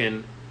that you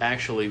can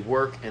actually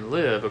work and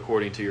live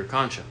according to your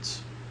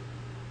conscience.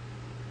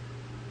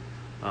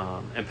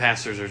 And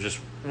pastors are just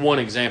one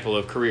example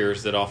of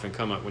careers that often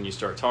come up when you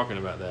start talking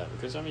about that.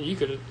 Because, I mean, you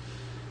could,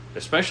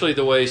 especially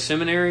the way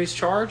seminaries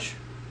charge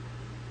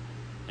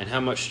and how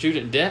much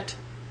student debt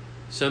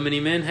so many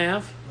men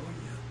have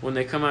when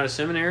they come out of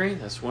seminary.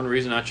 That's one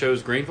reason I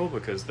chose Greenville,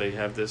 because they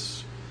have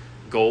this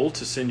goal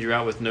to send you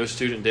out with no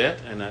student debt,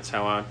 and that's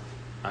how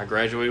I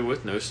graduated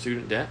with no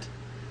student debt.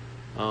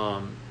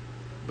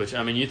 But,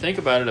 I mean, you think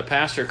about it, a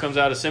pastor comes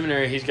out of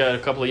seminary, he's got a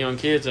couple of young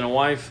kids and a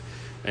wife,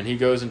 and he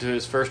goes into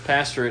his first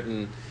pastorate,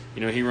 and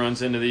he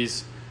runs into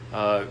these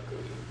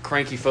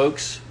cranky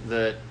folks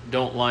that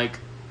don't like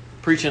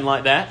preaching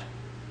like that,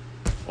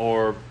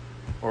 or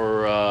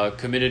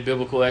committed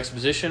biblical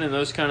exposition and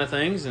those kind of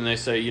things, and they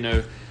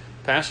say,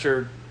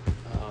 Pastor,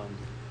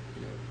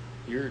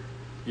 you're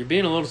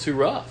being a little too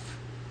rough,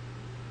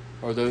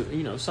 or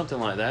something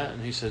like that,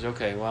 and he says,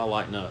 okay, well, I'll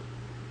lighten up,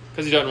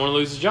 because he doesn't want to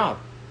lose his job,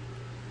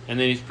 and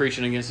then he's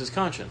preaching against his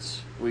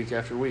conscience week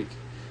after week,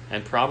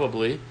 and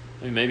probably.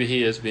 I mean, maybe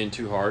he is being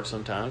too hard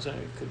sometimes. It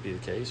could be the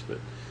case, but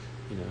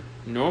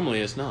normally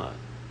it's not.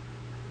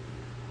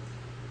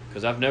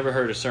 Because I've never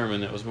heard a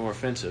sermon that was more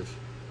offensive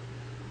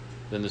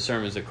than the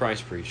sermons that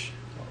Christ preached.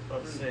 I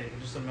was about to say,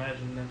 just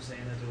imagine them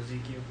saying that to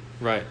Ezekiel.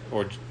 Right,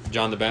 or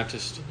John the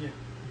Baptist. Yeah.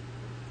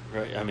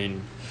 Right. I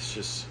mean, it's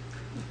just.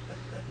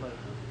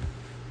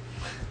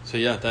 So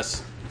yeah,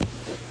 that's.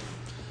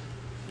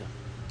 Yeah.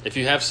 If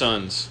you have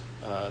sons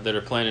that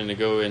are planning to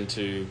go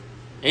into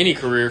any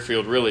career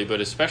field really, but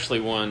especially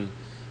one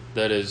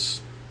that is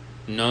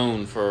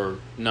known for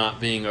not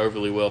being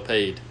overly well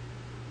paid,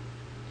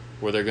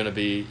 where they're going to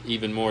be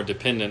even more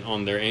dependent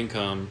on their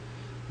income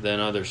than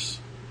others,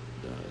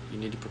 you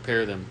need to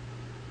prepare them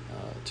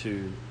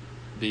to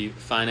be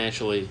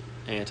financially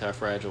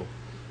anti-fragile,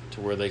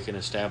 to where they can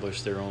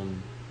establish their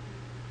own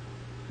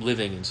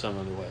living in some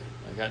other way.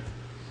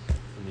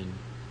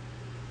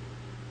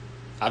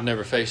 I've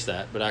never faced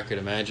that, but I could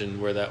imagine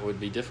where that would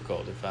be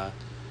difficult if I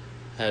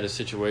had a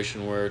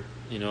situation where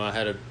I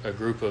had a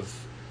group of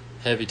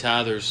heavy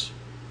tithers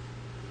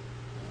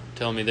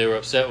telling me they were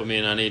upset with me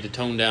and I need to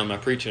tone down my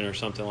preaching or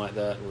something like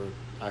that, where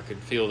I could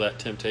feel that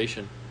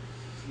temptation.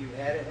 You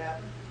had it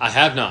happen? I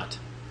have not,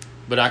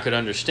 but I could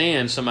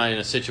understand somebody in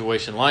a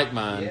situation like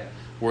mine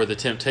where the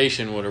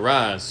temptation would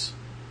arise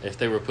if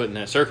they were put in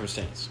that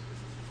circumstance.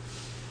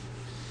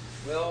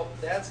 Well,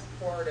 that's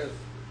part of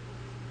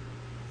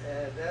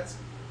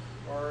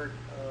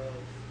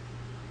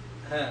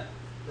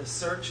the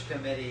search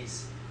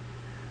committee's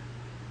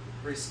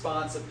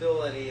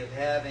responsibility of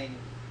having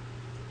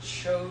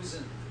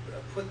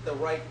put the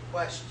right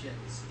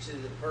questions to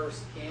the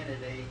first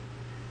candidate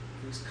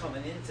who's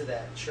coming into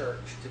that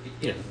church to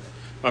begin with.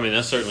 I mean,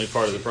 that's certainly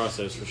part of the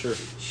process, for sure.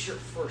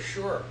 For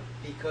sure,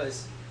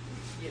 because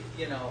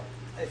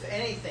if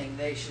anything,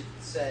 they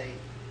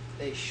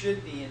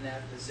should be in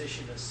that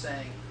position of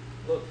saying,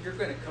 look, you're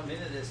going to come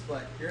into this,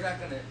 but you're not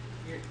going to.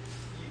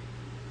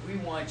 We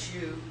want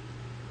you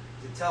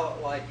to tell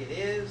it like it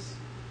is.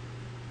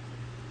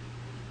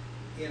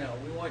 We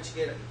want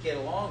you to get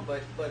along,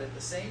 but at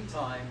the same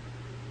time,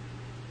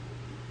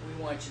 we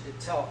want you to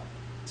tell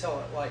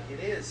it like it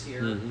is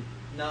here,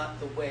 not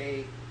the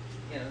way.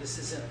 This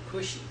isn't a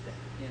cushy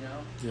thing.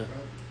 Yeah.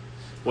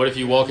 What if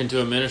you walk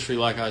into a ministry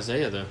like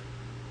Isaiah, though?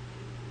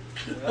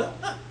 Well,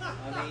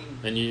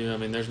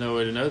 and there's no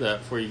way to know that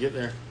before you get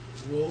there.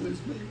 Woe is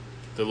me.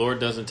 The Lord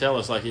doesn't tell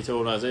us like He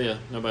told Isaiah.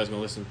 Nobody's going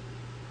to listen.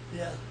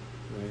 Yeah.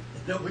 Right.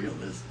 Nobody going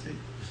to listen to you.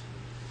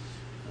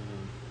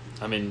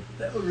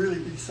 That would really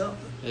be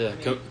something. Yeah.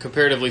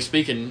 Comparatively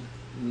speaking,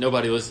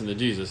 nobody listened to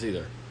Jesus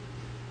either.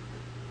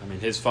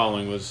 His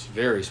following was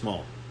very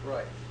small.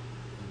 Right.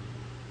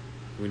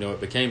 We know it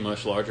became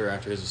much larger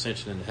after His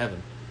ascension into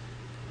heaven.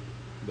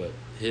 But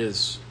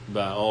His,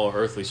 by all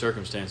earthly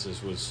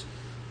circumstances, was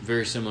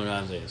very similar to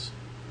Isaiah's.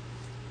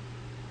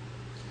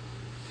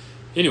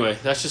 Anyway,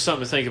 that's just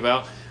something to think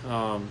about.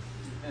 Wow.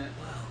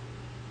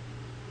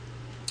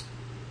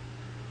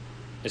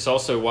 It's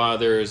also why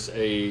there's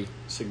a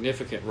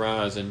significant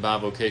rise in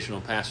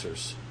bivocational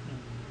pastors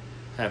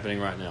happening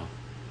right now.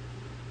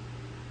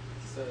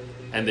 So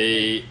and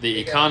the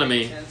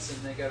economy, and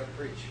they got to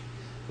preach.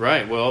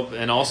 Right. Well,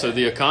 and also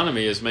the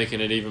economy is making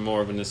it even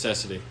more of a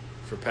necessity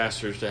for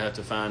pastors to have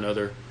to find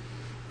other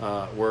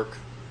work,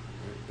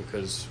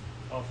 because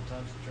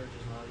oftentimes the church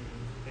is not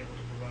even able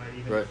to provide,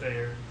 even if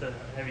they're the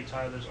heavy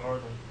tithers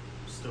are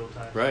still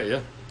tithers. Right.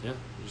 Yeah.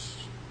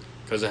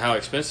 Because of how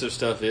expensive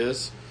stuff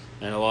is.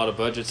 And a lot of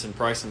budgets and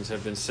pricings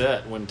have been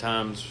set when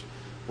times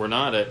were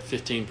not at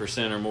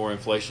 15% or more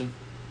inflation.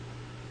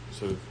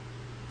 So,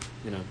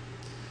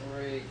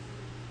 Right.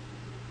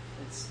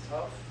 It's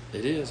tough.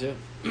 It is, yeah.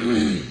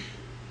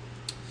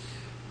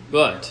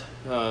 But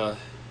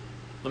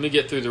let me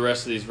get through the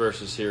rest of these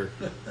verses here.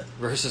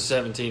 Verses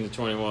 17 to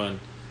 21.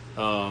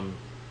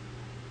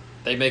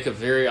 They make a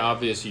very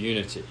obvious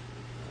unity.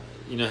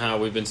 You know how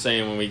we've been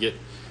saying when we get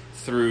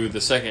through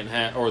the second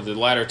half, or the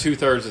latter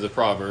 2/3 of the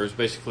Proverbs,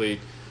 basically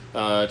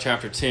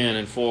chapter 10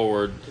 and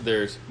forward,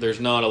 there's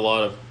not a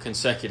lot of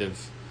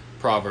consecutive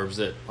Proverbs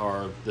that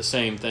are the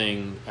same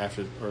thing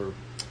after, or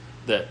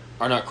that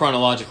are not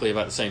chronologically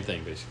about the same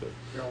thing, basically.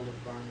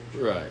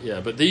 Right,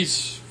 yeah. But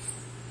these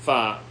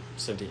 5,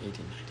 17, 18,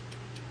 19,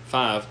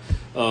 5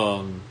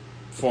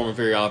 form a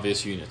very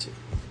obvious unity.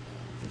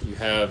 You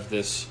have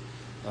this,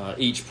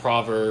 each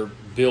proverb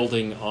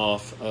building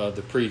off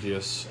the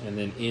previous, and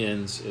then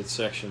ends its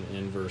section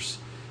in verse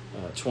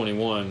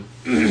 21.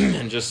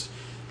 And just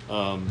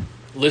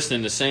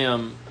listening to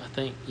Sam, I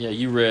think,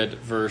 you read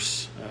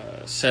verse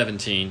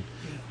 17.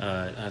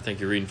 I think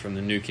you're reading from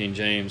the New King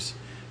James.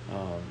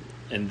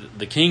 And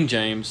the King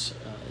James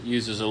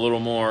uses a little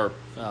more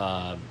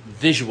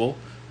visual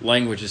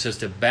language. It says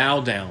to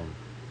bow down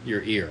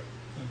your ear.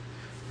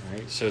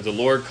 Right? So the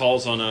Lord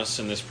calls on us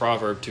in this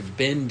proverb to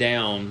bend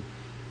down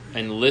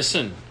and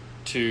listen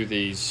to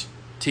these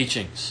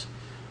teachings.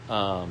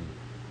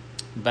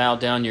 Bow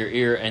down your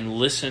ear and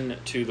listen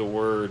to the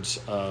words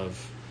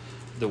of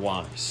the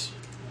wise.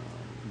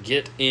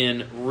 Get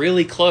in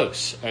really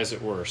close, as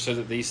it were, so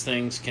that these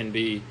things can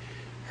be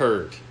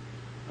heard.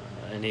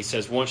 And he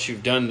says, once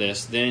you've done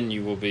this, then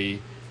you will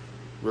be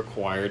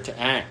required to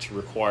act,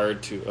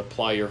 required to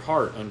apply your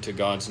heart unto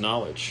God's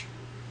knowledge.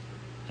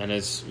 And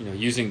as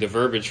using the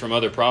verbiage from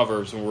other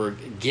proverbs, when we're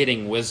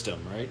getting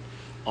wisdom, right?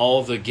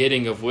 All the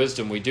getting of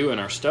wisdom we do in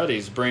our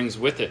studies brings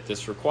with it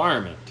this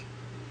requirement.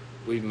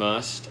 We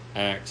must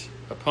act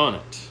upon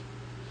it,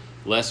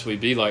 lest we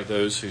be like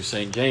those who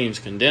St. James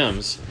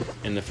condemns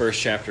in the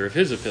first chapter of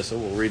his epistle.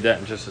 We'll read that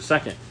in just a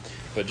second.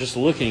 But just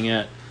looking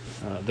at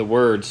the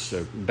words,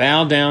 so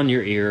bow down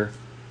your ear,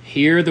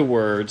 hear the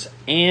words,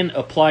 and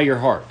apply your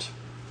heart.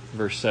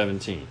 Verse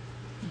 17.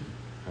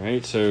 All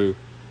right, so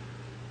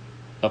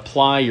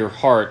apply your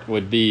heart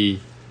would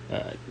be,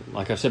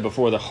 like I said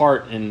before, the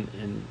heart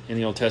in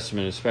the Old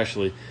Testament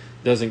especially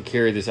doesn't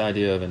carry this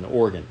idea of an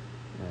organ.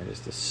 Right? It's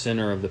the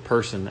center of the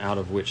person out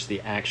of which the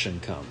action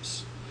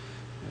comes.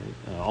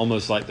 Right?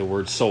 Almost like the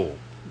word soul.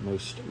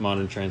 Most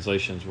modern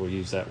translations will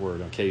use that word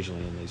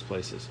occasionally in these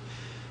places.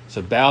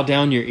 So bow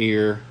down your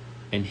ear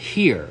and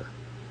hear,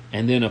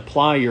 and then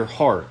apply your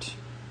heart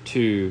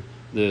to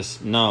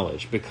this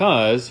knowledge,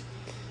 because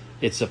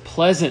it's a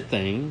pleasant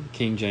thing,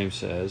 King James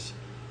says,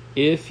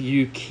 if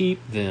you keep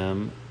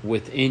them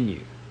within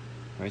you.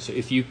 Right? So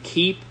if you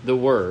keep the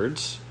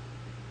words,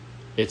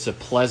 it's a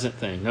pleasant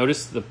thing.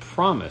 Notice the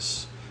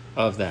promise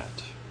of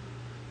that.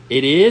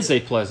 It is a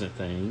pleasant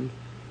thing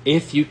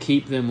if you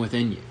keep them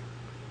within you.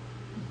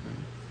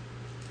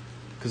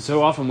 Because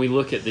so often we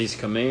look at these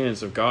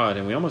commands of God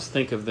and we almost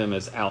think of them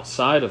as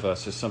outside of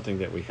us, as something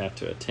that we have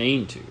to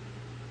attain to.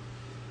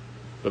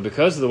 But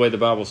because of the way the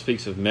Bible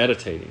speaks of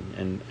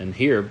meditating and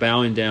here,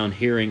 bowing down,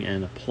 hearing,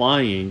 and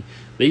applying,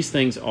 these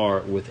things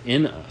are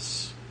within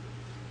us.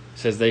 It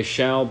says they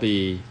shall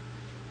be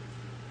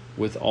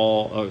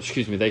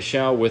they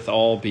shall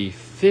withal be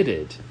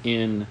fitted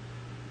in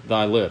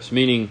thy lips,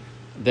 meaning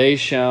they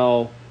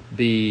shall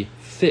be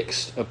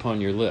fixed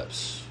upon your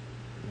lips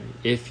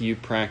if you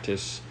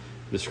practice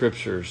the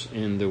Scriptures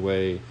in the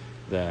way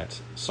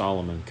that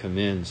Solomon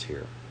commends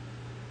here.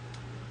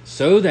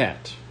 So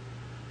that,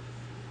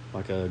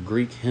 like a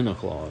Greek hina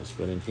clause,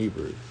 but in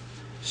Hebrew,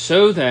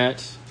 so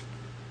that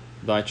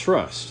thy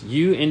trust,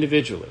 you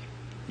individually,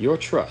 your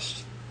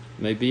trust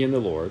may be in the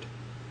Lord,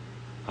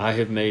 I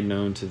have made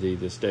known to thee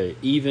this day,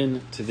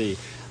 even to thee.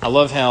 I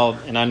love how,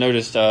 and I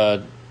noticed,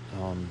 Mr.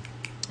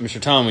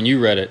 Tom, when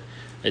you read it,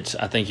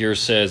 I think yours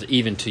says,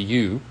 even to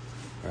you,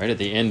 right, at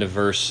the end of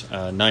verse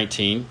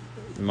 19,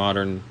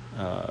 modern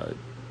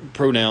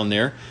pronoun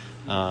there,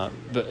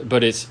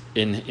 but it's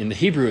in the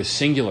Hebrew is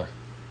singular,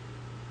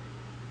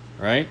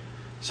 right?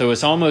 So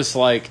it's almost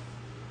like,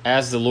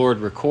 as the Lord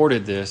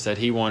recorded this, that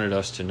He wanted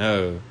us to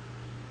know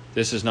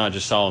this is not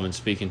just Solomon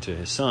speaking to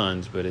his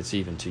sons, but it's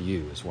even to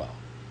you as well,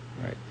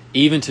 right?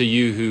 Even to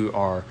you who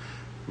are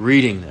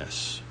reading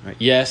this, right?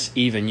 Yes,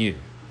 even you.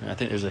 I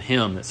think there's a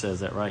hymn that says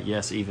that, right?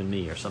 Yes, even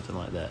me, or something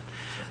like that.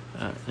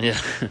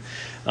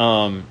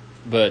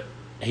 But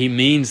He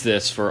means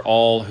this for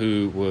all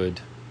who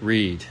would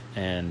read.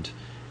 And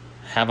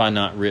have I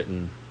not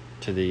written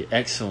to thee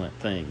excellent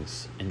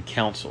things and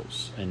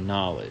counsels and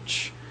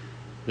knowledge,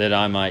 that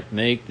I might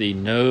make thee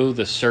know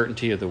the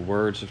certainty of the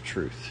words of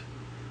truth,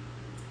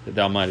 that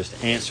thou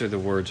mightest answer the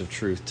words of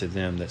truth to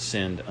them that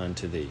send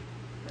unto thee.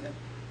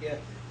 Yeah,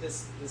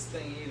 this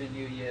thing, even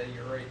you, yeah,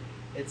 you're right.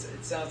 It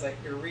sounds like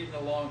you're reading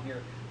along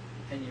here,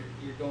 and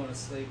you're going to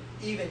sleep.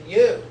 Even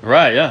you.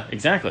 Right. Yeah.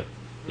 Exactly.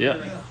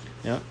 Yeah.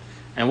 Yeah.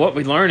 And what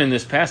we learn in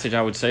this passage,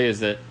 I would say,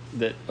 is that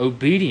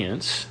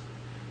obedience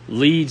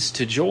leads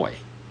to joy.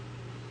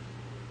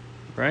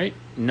 Right?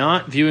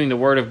 Not viewing the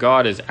Word of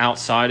God as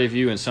outside of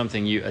you and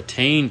something you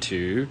attain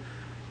to,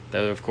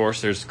 Though, of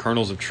course, there's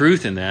kernels of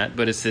truth in that,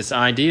 but it's this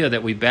idea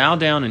that we bow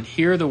down and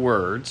hear the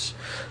words,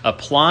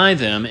 apply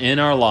them in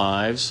our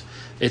lives.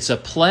 It's a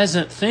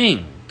pleasant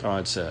thing,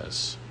 God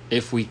says,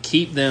 if we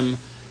keep them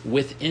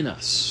within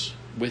us,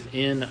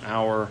 within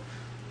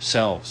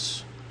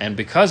ourselves. And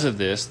because of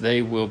this,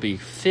 they will be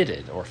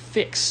fitted or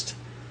fixed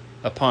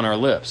upon our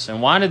lips.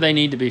 And why do they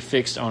need to be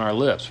fixed on our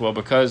lips? Well,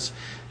 because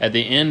at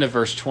the end of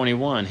verse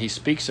 21, he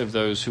speaks of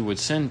those who would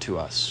send to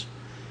us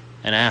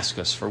and ask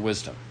us for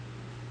wisdom,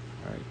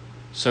 right?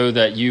 So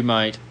that you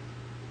might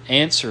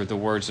answer the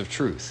words of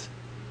truth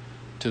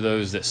to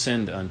those that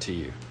send unto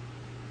you.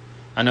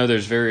 I know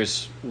there's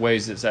various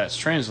ways that that's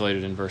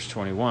translated in verse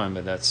 21,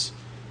 but that's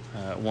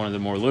one of the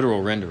more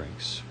literal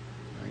renderings.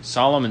 Right?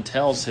 Solomon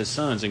tells his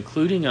sons,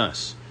 including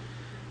us,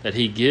 that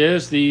he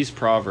gives these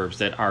proverbs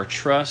that our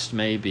trust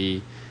may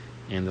be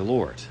in the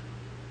Lord.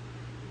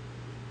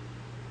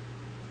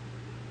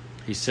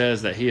 He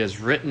says that he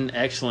has written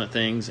excellent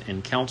things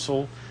in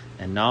counsel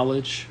and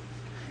knowledge,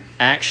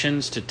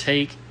 actions to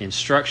take,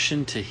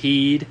 instruction to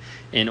heed,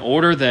 in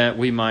order that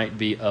we might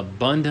be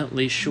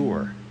abundantly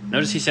sure.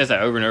 Notice he says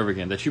that over and over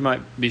again, that you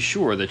might be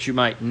sure, that you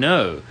might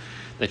know,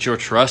 that your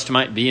trust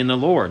might be in the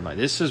Lord.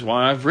 This is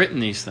why I've written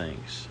these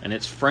things. And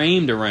it's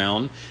framed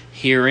around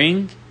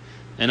hearing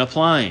and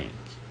applying.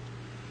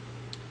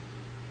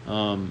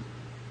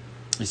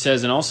 He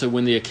says, and also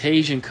when the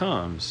occasion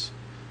comes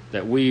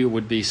that we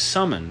would be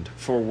summoned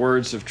for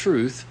words of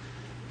truth,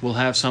 we'll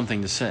have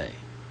something to say.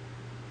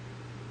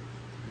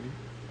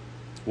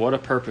 What a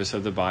purpose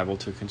of the Bible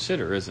to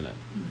consider, isn't it?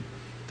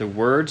 The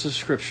words of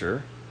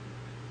Scripture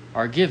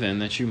are given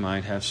that you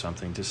might have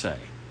something to say.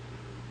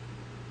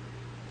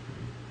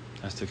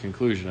 That's the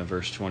conclusion of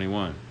verse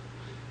 21.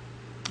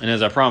 And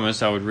as I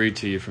promised, I would read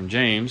to you from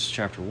James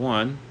chapter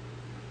 1.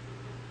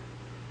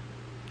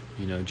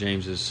 You know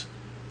James's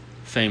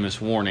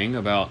famous warning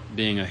about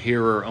being a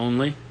hearer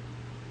only.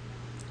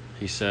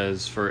 He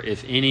says, "For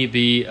if any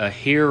be a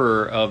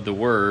hearer of the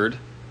word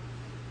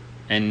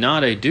and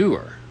not a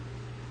doer,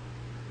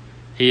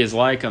 he is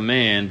like a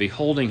man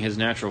beholding his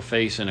natural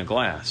face in a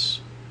glass.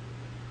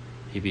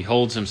 He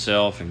beholds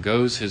himself and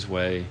goes his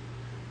way,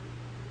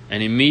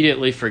 and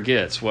immediately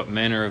forgets what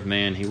manner of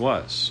man he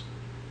was.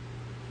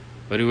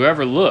 But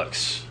whoever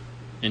looks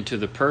into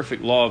the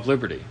perfect law of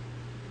liberty,"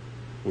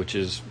 which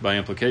is by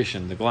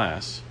implication the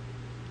glass,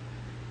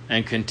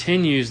 "and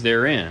continues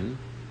therein,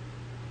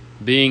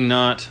 being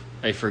not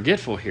a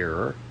forgetful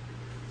hearer,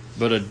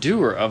 but a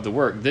doer of the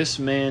work, this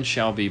man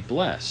shall be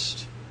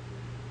blessed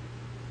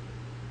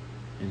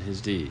in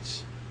his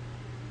deeds."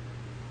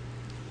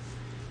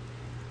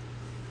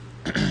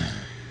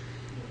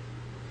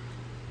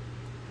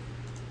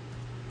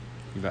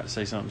 You about to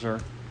say something, sir?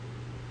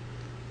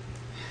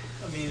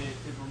 I mean,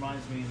 it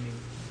reminds me,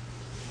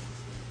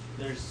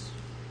 there's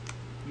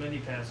many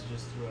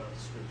passages throughout the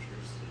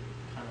Scriptures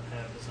that kind of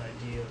have this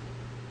idea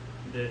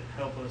that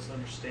help us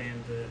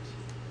understand that,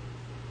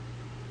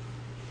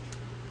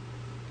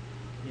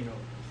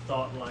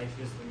 thought life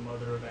is the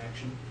mother of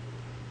action.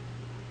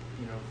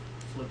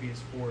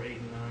 Philippians 4, 8,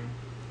 and 9.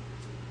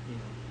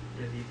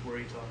 Where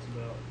he talks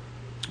about,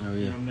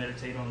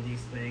 meditate on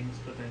these things,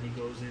 but then he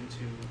goes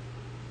into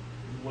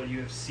what you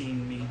have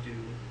seen me do,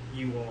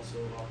 you also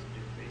ought to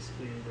do,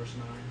 basically in verse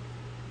 9.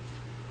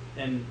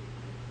 And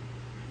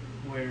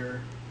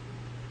where,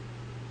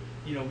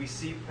 we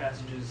see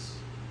passages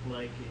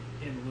like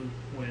in Luke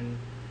when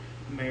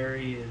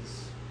Mary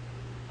is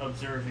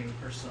observing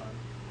her son.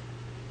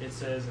 It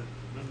says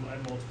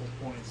at multiple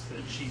points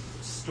that she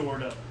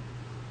stored up,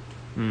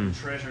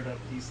 treasured up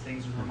these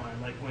things in her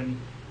mind. Like when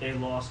they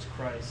lost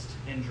Christ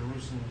in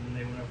Jerusalem and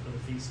they went up for the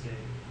feast day,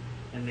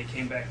 and they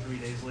came back 3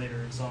 days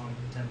later and saw him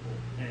in the temple,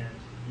 and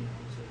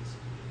says,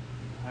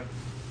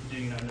 "Do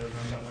you not know that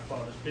I'm about my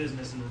Father's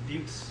business?" and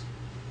rebukes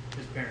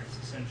his parents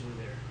essentially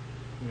there.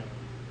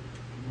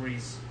 Where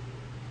he's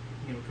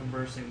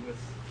conversing with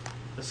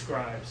the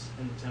scribes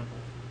in the temple.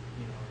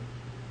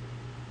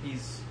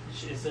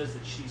 It says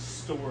that she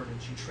stored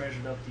and she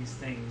treasured up these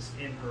things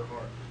in her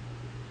heart.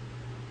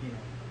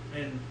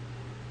 And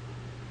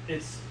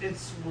it's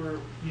where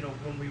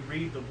when we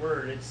read the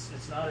word,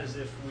 it's not as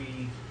if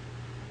we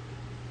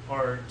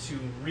are to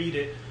read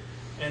it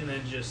and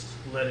then just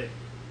let it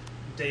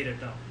data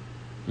dump.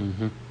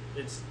 Mm-hmm.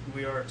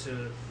 We are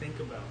to think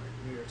about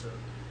it. We are to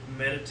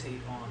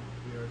meditate on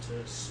it. We are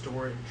to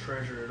store it and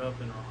treasure it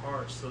up in our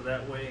hearts, so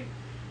that way,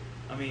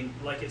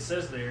 like it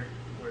says there,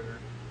 where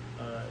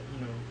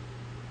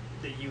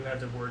that you have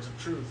the words of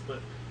truth,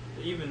 but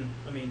even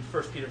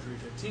 1 Peter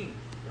 3:15,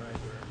 right,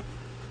 where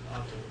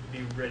ought to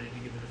be ready to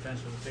give the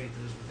defense for the faith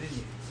that is within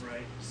you,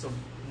 right? So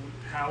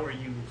how are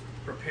you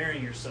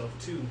preparing yourself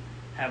to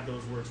have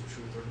those words of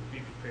truth, or to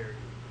be prepared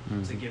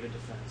to give a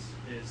defense?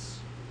 Is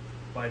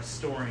by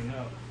storing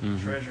up,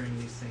 treasuring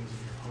these things in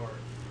your heart,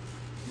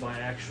 by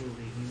actually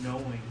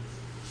knowing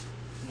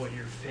what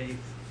your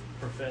faith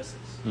professes,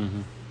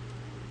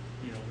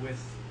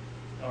 with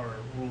our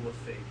rule of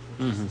faith,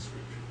 which is the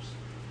Scriptures.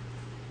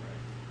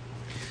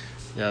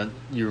 Right. Yeah,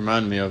 you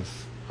remind me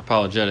of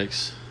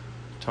apologetics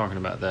talking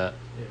about that.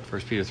 Yeah.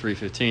 1 Peter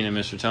 3:15, and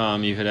Mr.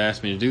 Tom, you had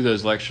asked me to do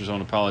those lectures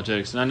on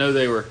apologetics, and I know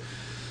they were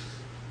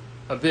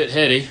a bit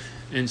heady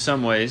in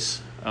some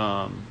ways,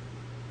 but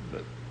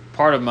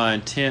part of my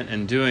intent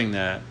in doing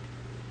that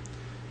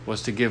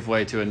was to give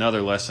way to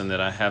another lesson that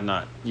I have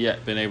not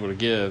yet been able to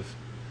give.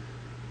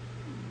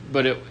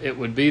 But it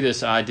would be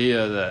this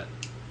idea that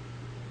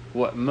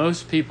what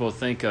most people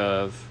think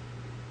of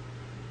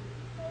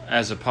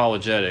as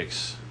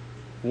apologetics,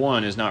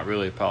 one, is not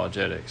really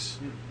apologetics.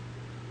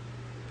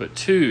 But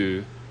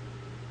two,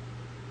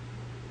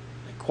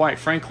 quite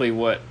frankly,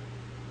 what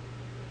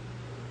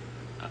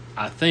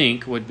I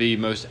think would be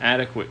most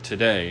adequate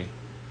today,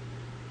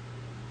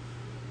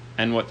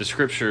 and what the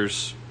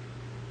Scriptures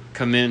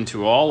commend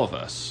to all of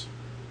us,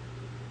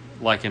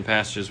 like in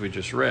passages we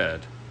just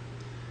read,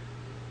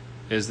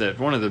 is that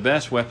one of the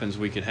best weapons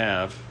we could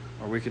have,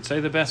 or we could say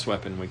the best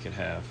weapon we could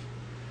have,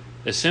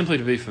 is simply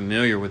to be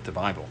familiar with the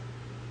Bible.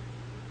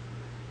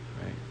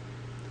 Right?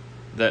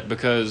 That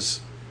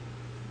because,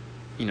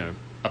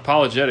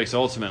 apologetics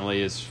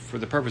ultimately is for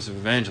the purpose of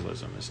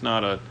evangelism. It's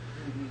not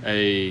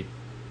a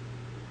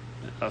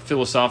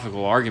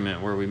philosophical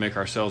argument where we make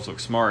ourselves look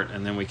smart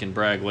and then we can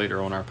brag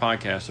later on our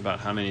podcast about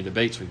how many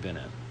debates we've been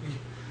in.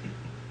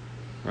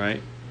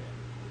 Right?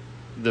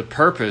 The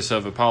purpose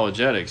of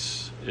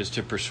apologetics is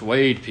to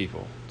persuade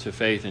people to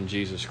faith in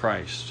Jesus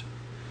Christ.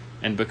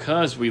 And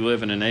because we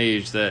live in an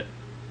age that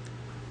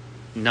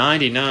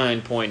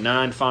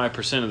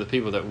 99.95% of the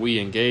people that we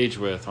engage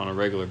with on a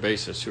regular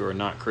basis who are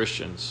not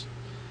Christians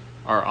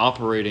are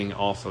operating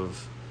off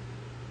of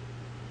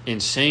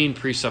insane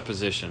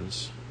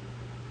presuppositions,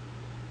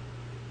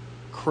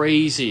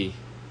 crazy,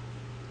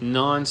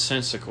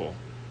 nonsensical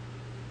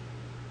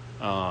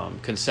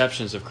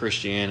conceptions of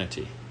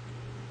Christianity.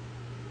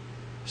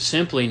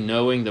 Simply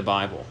knowing the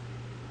Bible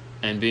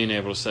and being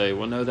able to say,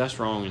 well, no, that's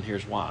wrong and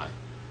here's why,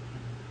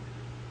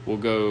 will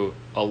go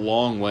a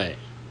long way,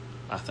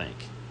 I think.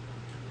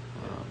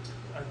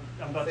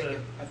 I'm about to...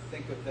 I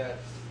think of that,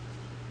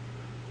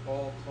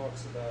 Paul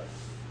talks about,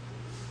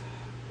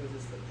 what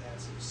is the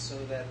passage, so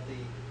that the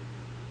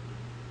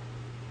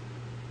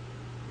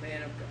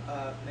man of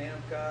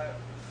God,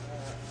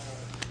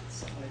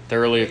 something like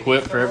Thoroughly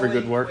equipped for every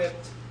good work.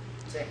 Equipped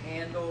to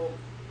handle,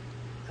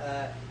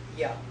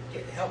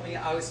 help me,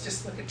 I was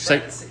just looking,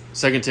 trying to see.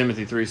 2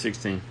 Timothy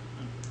 3:16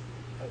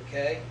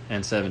 Okay.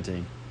 and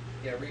 17.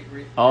 Yeah,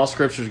 read. All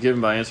Scripture is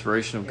given by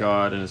inspiration of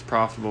God and is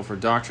profitable for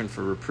doctrine,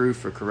 for reproof,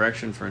 for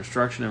correction, for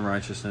instruction in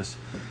righteousness,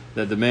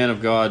 that the man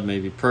of God may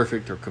be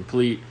perfect or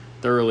complete,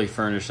 thoroughly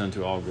furnished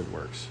unto all good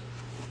works.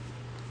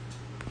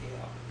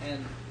 Yeah,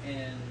 and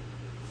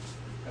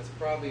that's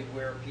probably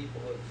where people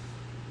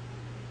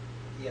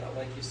have,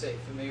 like you say,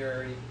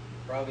 familiarity,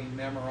 probably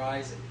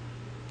memorizing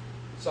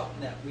something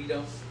that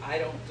I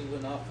don't do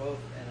enough of,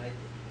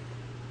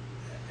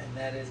 and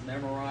that is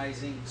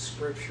memorizing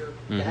Scripture.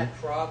 Mm-hmm. That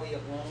probably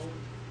alone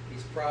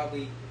is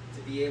probably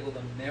to be able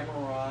to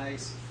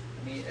memorize.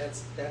 I mean,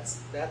 that's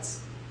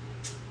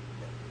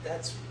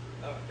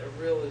a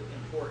real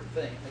important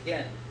thing.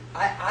 Again,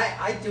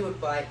 I do it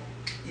by,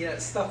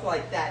 stuff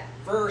like that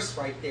verse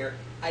right there.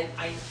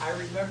 I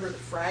remember the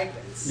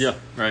fragments. Yeah,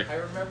 right. I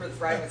remember the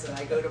fragments, and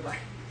I go to my.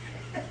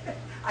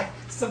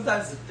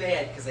 Sometimes it's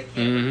bad because I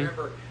can't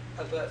remember,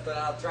 but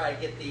I'll try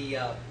to get the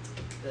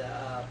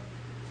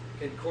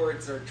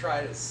concordance or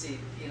try to see.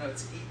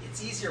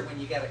 It's easier when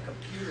you got a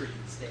computer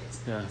these days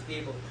to be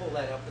able to pull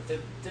that up, but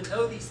to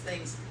know these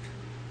things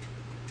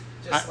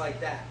just like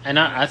that. And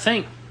I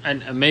think,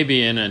 and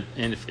maybe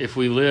if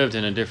we lived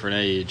in a different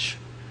age,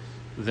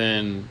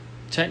 then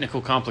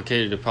technical,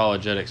 complicated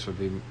apologetics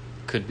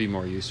could be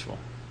more useful.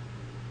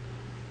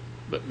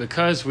 But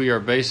because we are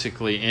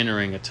basically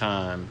entering a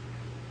time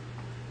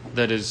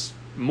that is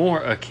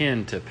more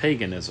akin to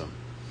paganism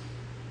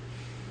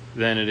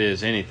than it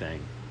is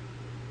anything,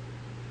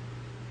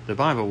 the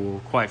Bible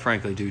will, quite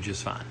frankly, do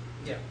just fine.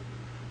 Yeah.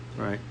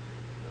 Right?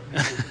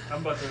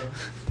 I'm about to,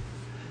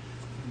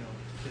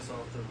 kiss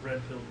off the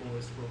red pill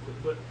boys real quick,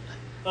 but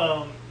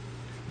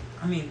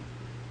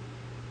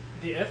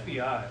the FBI,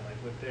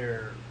 like with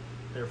their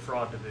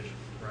fraud division,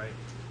 right?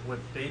 What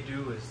they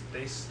do is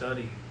they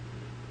study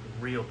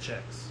real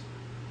checks.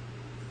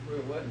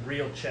 Real what?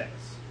 Real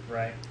checks,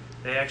 right?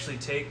 They actually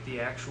take the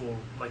actual,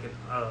 like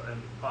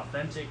an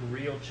authentic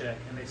real check,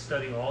 and they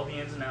study all the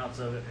ins and outs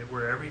of it,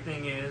 where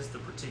everything is, the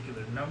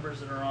particular numbers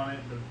that are on it,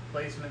 the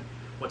placement,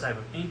 what type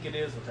of ink it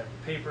is, what type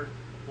of paper,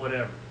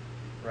 whatever,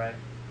 right?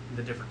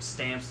 The different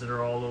stamps that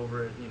are all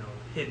over it,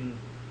 hidden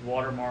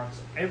watermarks,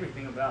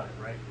 everything about it,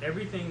 right?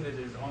 Everything that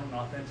is on an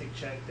authentic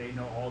check, they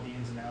know all the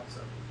ins and outs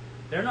of it.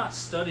 They're not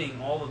studying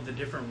all of the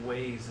different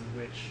ways in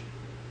which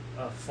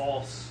a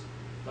false,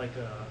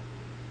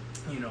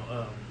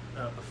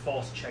 a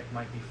false check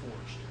might be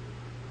forged,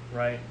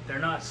 right? They're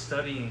not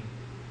studying,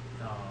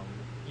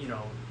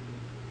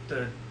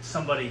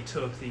 somebody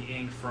took the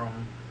ink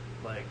from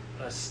like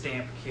a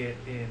stamp kit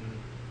in,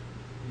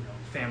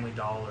 Family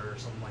Dollar or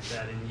something like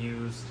that and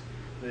used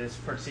this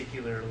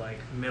particular like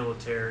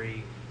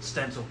military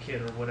stencil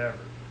kit or whatever.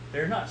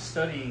 they're not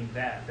studying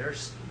that.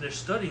 They're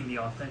studying the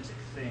authentic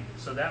thing.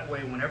 So that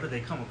way, whenever they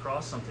come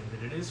across something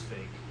that it is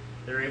fake,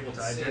 they're able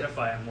to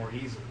identify it more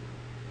easily.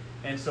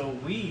 And so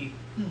we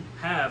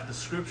have the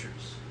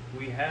scriptures.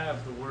 We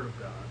have the Word of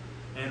God.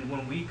 And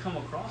when we come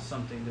across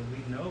something that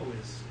we know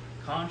is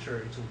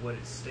contrary to what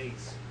it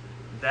states,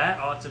 that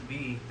ought to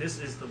be, this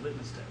is the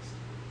litmus test.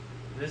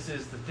 This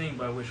is the thing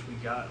by which we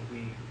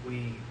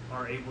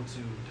are able to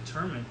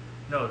determine,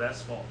 no,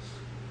 that's false.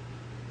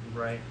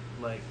 Right?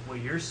 Like, what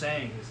you're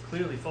saying is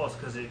clearly false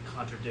because it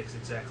contradicts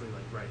exactly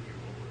like right here.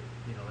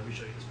 Let me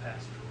show you this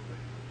passage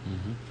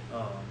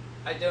real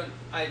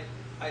quick.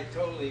 I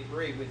totally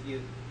agree with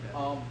you.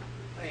 Yeah.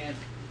 And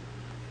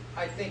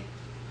I think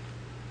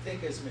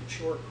as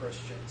mature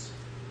Christians,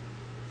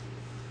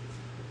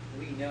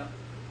 we know.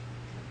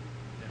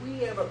 We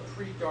have a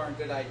pretty darn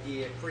good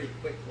idea pretty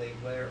quickly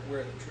where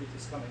the truth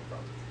is coming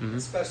from,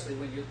 especially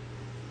when you're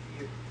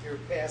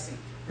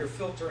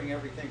filtering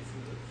everything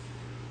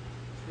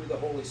through the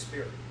Holy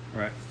Spirit.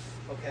 Right.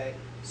 Okay.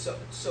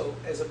 So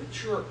as a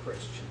mature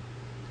Christian,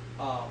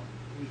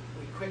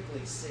 we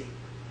quickly see.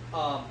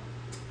 I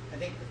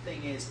think the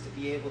thing is to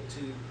be able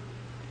to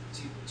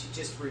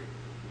just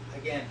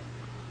again.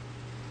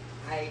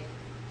 I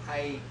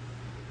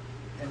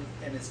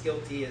am as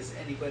guilty as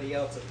anybody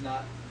else of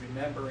not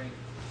remembering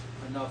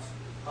enough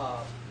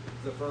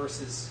the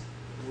verses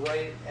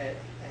right at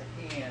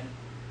hand,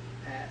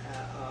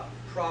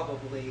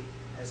 probably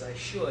as I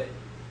should,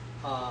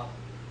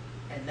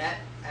 and that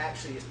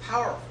actually is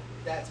powerful.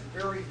 That's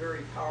very,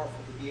 very powerful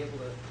to be able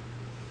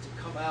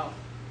to come out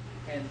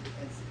and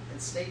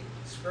state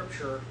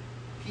Scripture,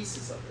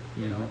 pieces of it,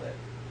 you know that,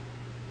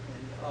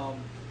 and.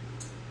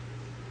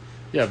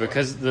 Yeah,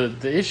 because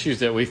the issues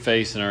that we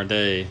face in our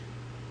day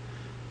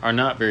are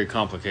not very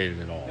complicated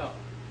at all. No.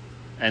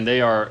 And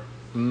they are,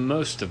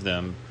 most of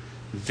them,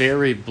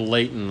 very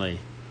blatantly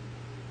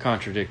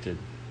contradicted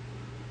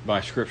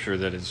by Scripture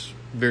that is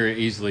very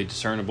easily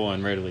discernible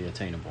and readily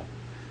attainable.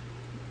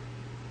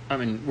 I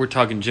mean, we're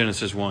talking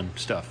Genesis 1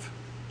 stuff,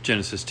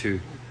 Genesis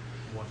 2.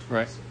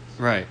 Right.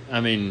 Right.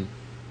 I mean,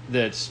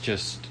 that's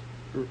just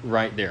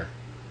right there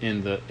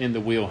in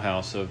the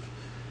wheelhouse of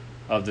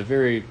the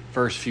very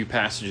first few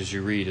passages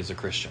you read as a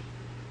Christian,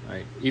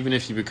 right? Even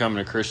if you become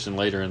a Christian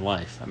later in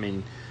life. I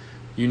mean,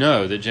 you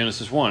know that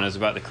Genesis 1 is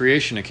about the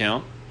creation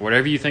account.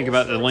 Whatever you think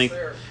about the length,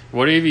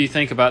 whatever you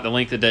think about the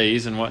length of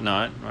days and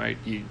whatnot, right?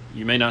 You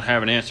may not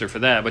have an answer for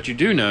that, but you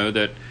do know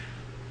that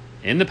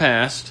in the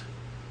past,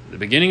 the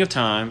beginning of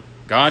time,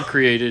 God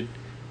created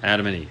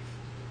Adam and Eve,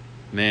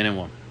 man and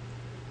woman,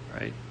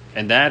 right?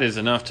 And that is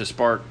enough to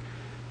spark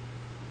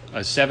a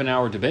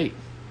 7-hour debate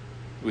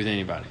with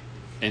anybody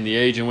in the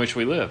age in which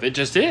we live. It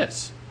just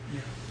is.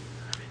 Yeah.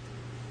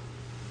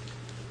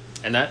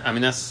 And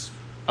that's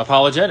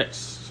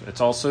apologetics. It's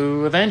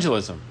also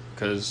evangelism,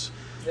 because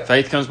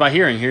faith comes by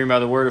hearing by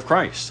the word of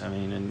Christ. I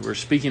mean, and we're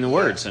speaking the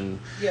words. And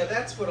yeah,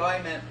 that's what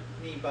I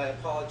mean by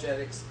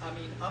apologetics. I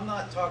mean, I'm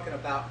not talking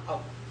about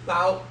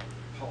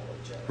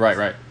apologetics.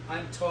 Right.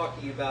 I'm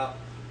talking about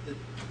the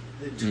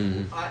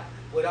tool.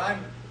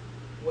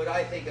 What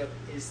I think of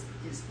is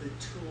the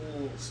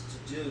tools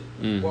to do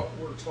what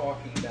we're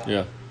talking about.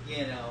 Yeah.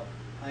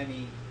 I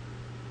mean.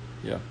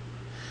 Yeah.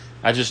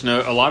 I just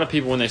know a lot of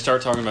people, when they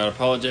start talking about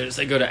apologetics,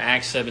 they go to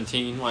Acts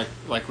 17,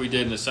 like we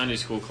did in the Sunday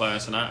school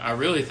class. And I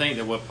really think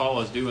that what Paul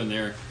is doing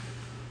there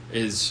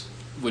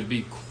would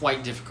be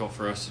quite difficult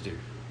for us to do.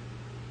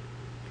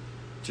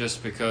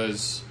 Just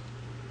because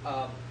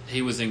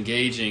he was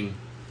engaging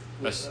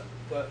us.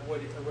 What are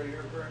you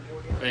referring to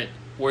again?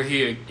 Where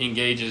he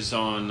engages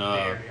on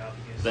the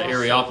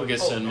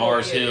Areopagus and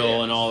Mars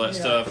Hill and all that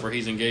stuff, where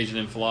he's engaging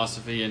in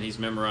philosophy and he's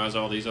memorized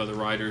all these other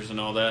writers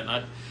and all that.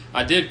 And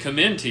I did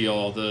commend to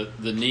y'all the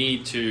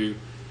need to,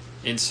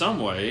 in some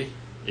way,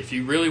 if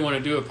you really want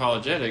to do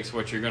apologetics,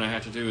 what you're going to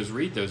have to do is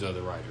read those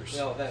other writers.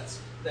 No,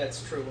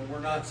 that's true. And we're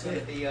not going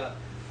to be,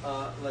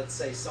 let's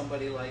say,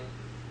 somebody like,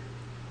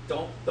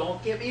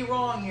 don't get me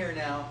wrong here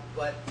now,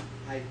 but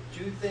I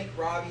do think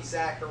Ravi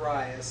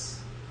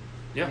Zacharias,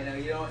 yeah.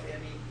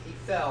 He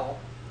fell.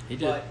 He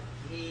did. But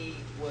he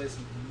was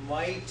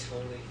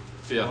mightily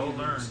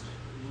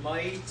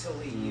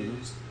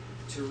used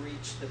to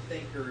reach the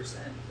thinkers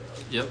and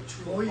the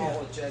true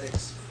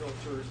apologetics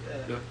filters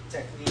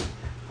technique.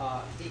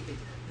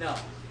 No,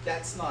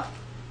 that's not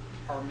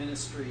our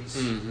ministries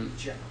in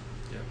general.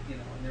 Yeah.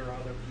 And there are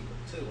other people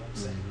too, I'm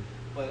saying.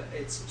 But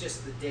it's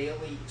just the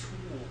daily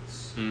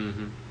tools.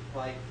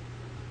 Like,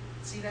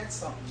 see, that's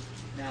something.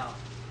 Now,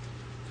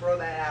 throw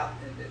that out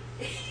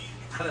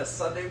on a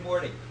Sunday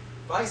morning.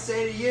 If I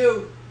say to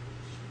you,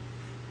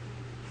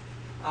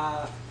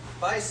 that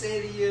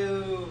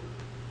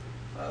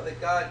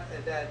God,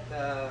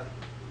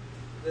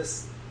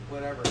 this,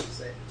 whatever,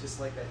 say, just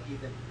like that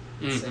heathen,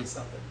 say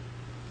something.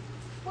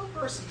 What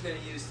verse are you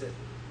going to use to?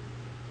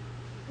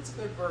 It's a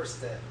good verse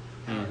to.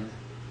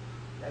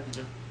 That'd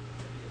be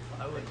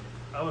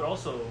I would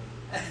also,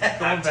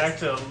 going back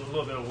to a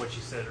little bit of what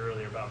you said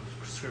earlier about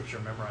scripture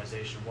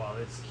memorization, while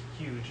it's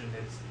huge and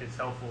it's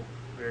helpful,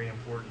 very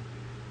important,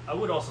 I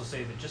would also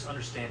say that just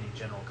understanding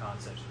general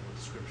concepts of what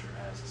the Scripture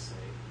has to say,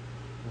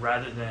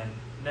 rather than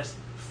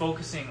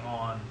focusing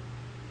on,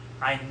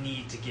 I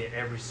need to get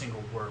every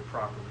single word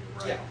properly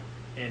right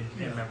in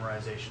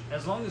memorization.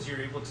 As long as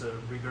you're able to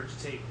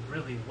regurgitate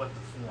really what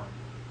the form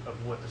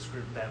of what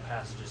that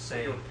passage is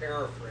saying. You're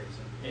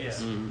paraphrasing. Yeah.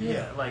 Mm-hmm.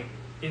 Yeah, like,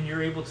 and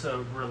you're able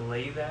to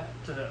relay that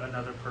to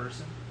another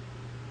person.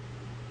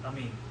 I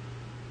mean,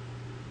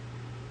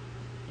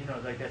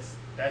 like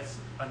that's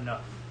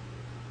enough.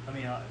 I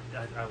mean, I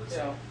would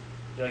say,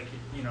 like,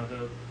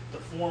 the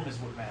form is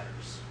what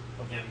matters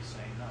of what he's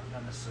saying,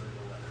 not necessarily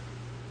the letter.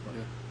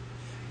 Yeah.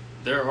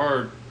 There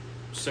are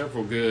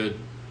several good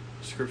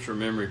scripture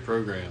memory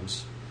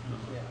programs.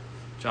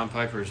 John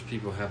Piper's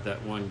people have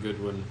that one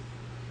good one.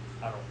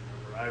 I don't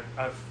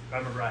remember. I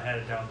remember I had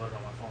it downloaded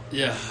on my phone.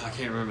 Yeah, I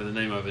can't remember the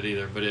name of it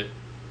either, but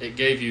it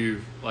gave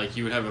you, like,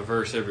 you would have a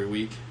verse every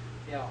week.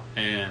 Yeah.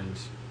 And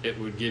it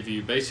would give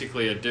you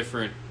basically a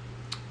different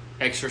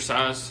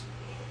exercise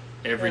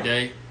every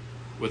day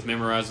with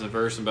memorizing the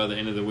verse, and by the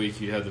end of the week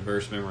you'd have the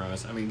verse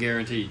memorized. I mean,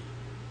 guaranteed,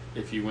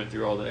 if you went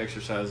through all the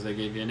exercises they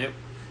gave you. And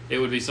it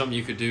would be something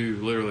you could do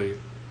literally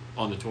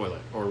on the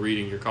toilet or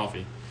reading your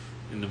coffee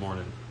in the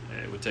morning.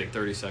 It would take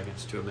 30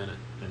 seconds to a minute,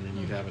 and then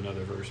you'd have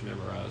another verse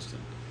memorized.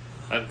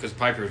 And because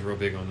Piper's real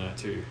big on that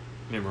too,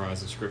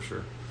 memorizing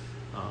scripture.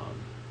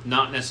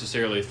 Not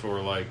necessarily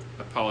for, like,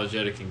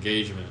 apologetic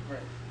engagement,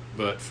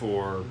 but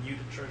for you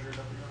to treasure it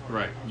up in your heart.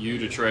 Right, you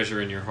to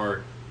treasure in your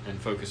heart and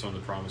focus on the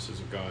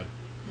promises of God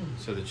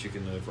so that you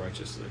can live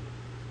righteously.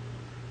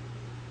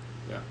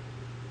 Yeah.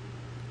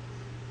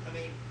 I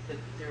mean,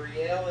 the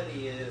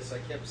reality is, I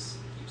keep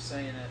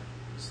saying it,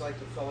 it's like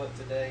the fella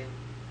today,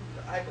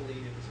 I believe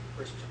he was a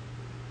Christian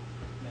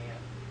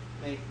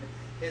man.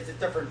 He has a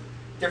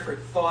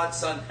different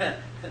thoughts on the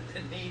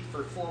need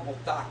for formal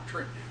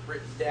doctrine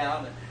written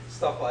down and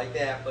stuff like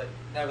that, but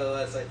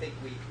nevertheless, I think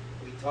we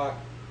talk,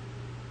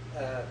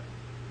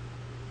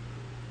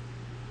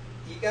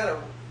 you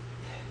gotta,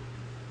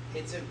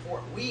 it's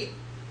important.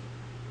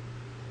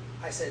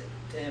 I said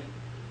to him,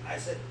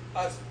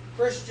 us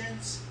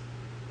Christians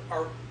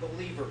are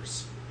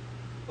believers,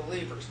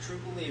 true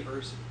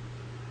believers,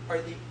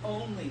 are the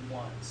only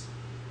ones,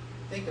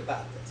 think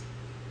about this,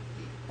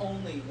 the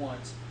only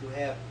ones who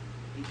have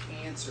the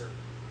answer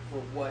for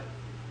what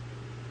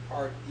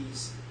are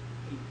these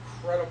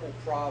incredible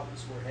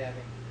problems we're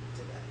having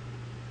today.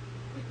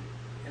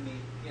 I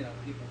mean,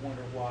 people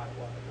wonder why.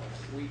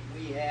 We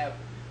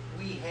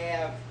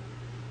have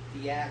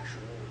the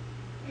actual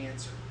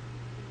answer.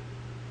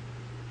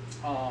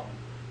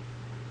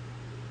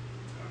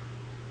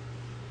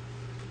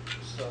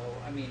 So,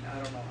 I mean, I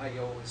don't know how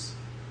you always.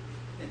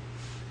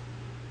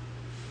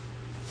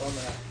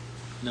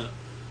 No.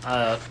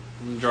 I'm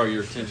going to draw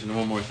your attention to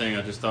one more thing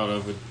I just thought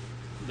of with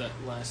that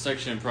last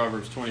section in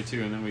Proverbs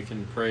 22, and then we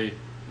can pray,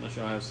 unless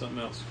y'all have something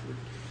else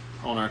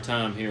on our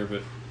time here.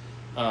 But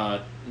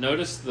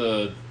notice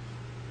I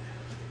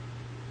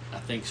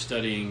think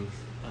studying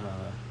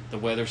the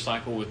weather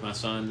cycle with my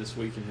son this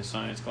week in his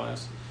science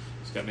class,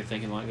 it's got me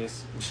thinking like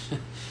this.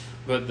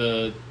 But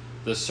the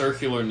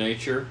circular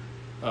nature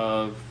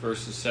of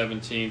verses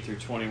 17 through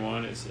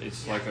 21,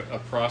 it's like a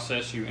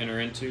process you enter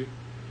into,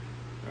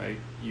 right?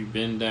 You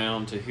bend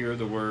down to hear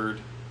the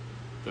word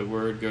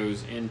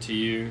goes into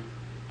you,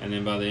 and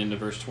then by the end of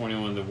verse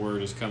 21, the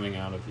word is coming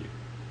out of you,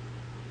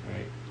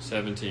 right?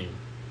 17,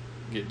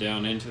 get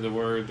down into the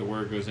word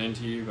goes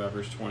into you. By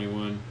verse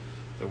 21,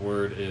 the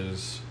word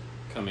is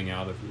coming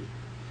out of you.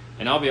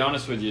 And I'll be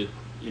honest with you,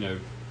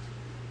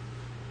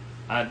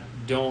 I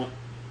don't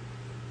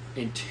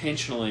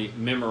intentionally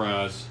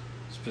memorize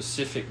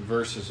specific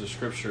verses of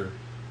Scripture,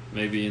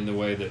 maybe in the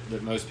way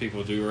that most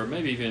people do, or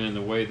maybe even in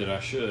the way that I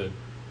should.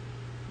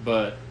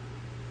 But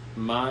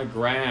my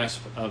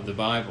grasp of the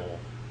Bible,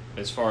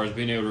 as far as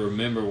being able to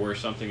remember where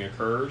something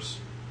occurs,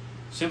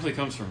 simply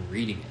comes from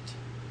reading it.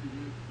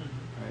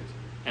 Right?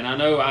 And I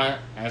know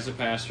as a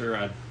pastor,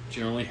 I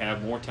generally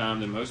have more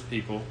time than most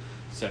people,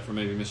 except for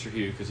maybe Mr.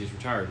 Hugh, because he's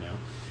retired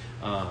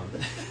now,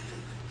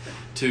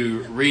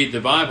 to read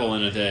the Bible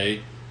in a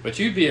day. But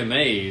you'd be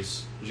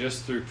amazed,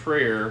 just through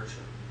prayer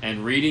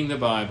and reading the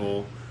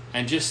Bible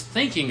and just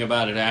thinking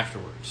about it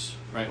afterwards,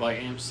 right?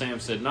 Like Sam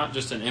said, not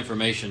just an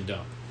information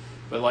dump,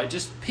 but like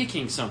just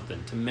picking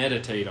something to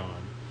meditate on,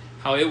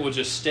 how it will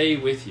just stay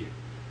with you.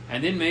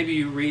 And then maybe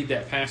you read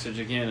that passage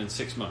again in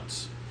 6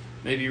 months.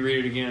 Maybe you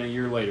read it again a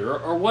year later,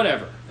 or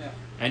whatever. Yeah.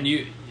 And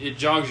it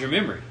jogs your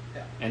memory.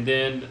 Yeah. And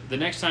then the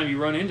next time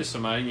you run into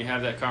somebody and you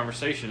have that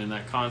conversation and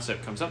that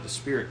concept comes up, the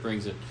Spirit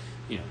brings it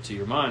to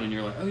your mind, and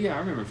you're like, oh yeah, I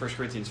remember 1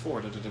 Corinthians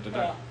 4, right?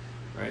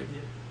 Yeah.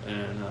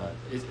 And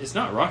it's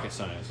not rocket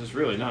science. It's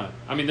really not.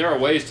 I mean, there are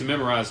ways to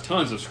memorize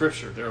tons of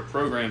Scripture. There are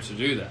programs to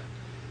do that.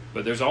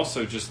 But there's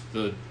also just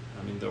the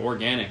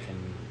organic and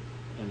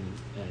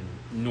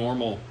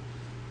normal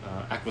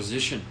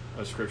acquisition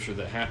of Scripture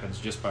that happens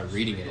just by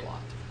reading it a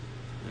lot.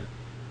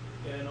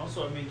 Yeah, and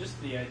also,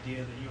 just the idea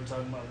that you were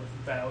talking about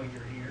with bow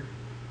your ear,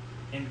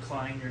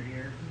 incline your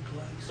ear.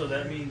 So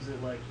that means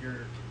that, like,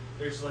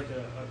 there's like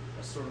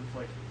a sort of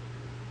like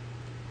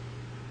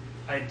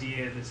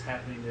idea that's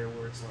happening there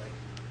where it's like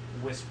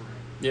whispering.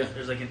 Yeah.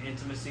 There's like an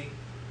intimacy,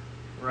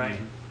 right?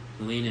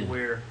 Mm-hmm. Lean in.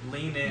 Where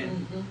lean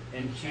in Mhm.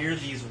 and hear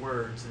these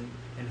words.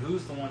 And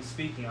who's the one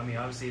speaking? I mean,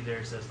 obviously there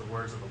it says the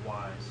words of the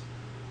wise.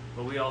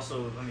 But we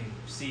also,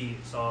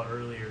 saw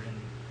earlier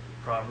in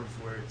Proverbs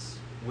where it's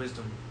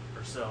wisdom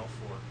herself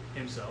or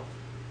himself.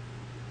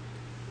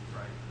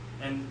 Right?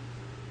 And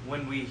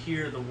when we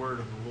hear the word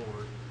of the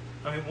Lord,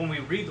 when we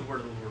read the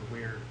word of the Lord,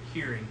 we're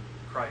hearing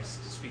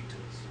Christ speak to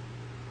us.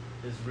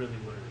 Is really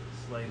what it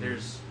is. Like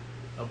there's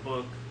a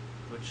book,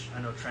 which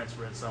I know Trent's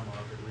read some of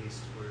at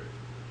least, where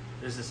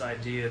there's this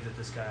idea that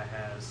this guy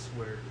has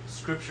where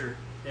Scripture,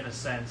 in a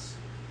sense,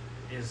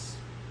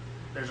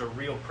 there's a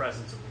real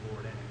presence of the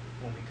Lord in it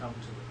when we come to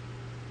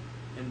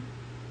it. And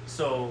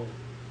so,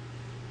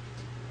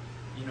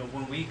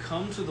 when we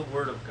come to the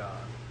Word of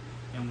God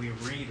and we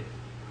read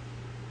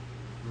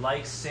it,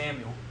 like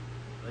Samuel,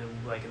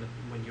 like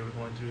when you were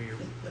going through your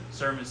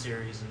sermon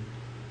series in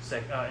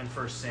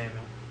 1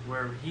 Samuel,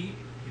 where he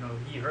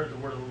heard the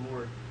word of the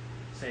Lord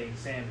saying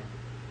Samuel,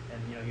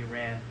 and he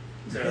ran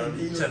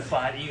to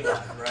fight Eli,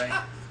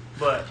 right?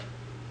 But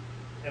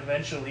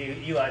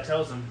eventually Eli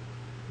tells him,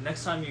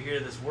 next time you hear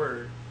this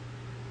word,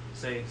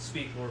 say,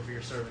 "Speak, Lord, for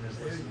your servant is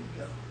There you listening."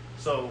 go.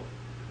 So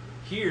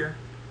here,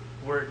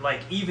 we're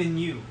like, even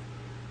you,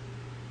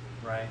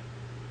 right?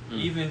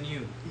 Even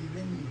you.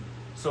 Even you.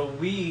 So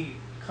we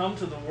come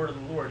to the word of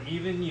the Lord,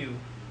 even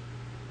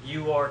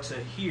you are to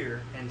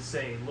hear and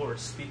say, "Lord,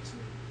 speak to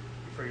me,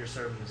 for your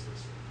servant is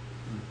listening."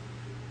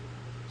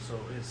 So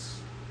it's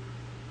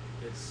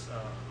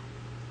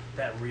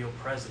that real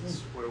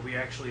presence where we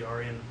actually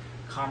are in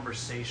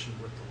conversation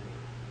with the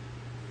Lord.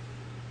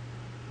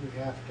 We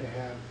have to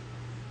have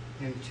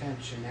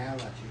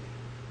intentionality,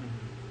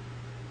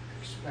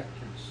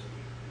 expectancy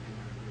in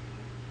our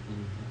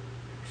reading,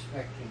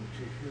 expecting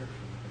to hear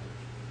from God.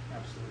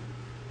 Absolutely.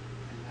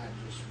 And not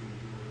just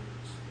read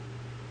words.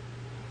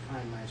 I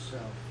find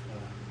myself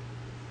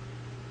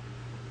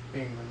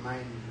being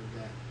reminded of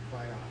that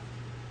quite often.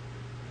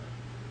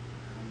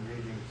 I'm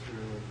reading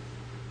through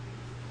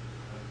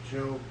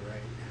Job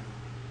right now,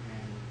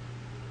 and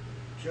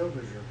Job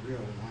is a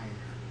real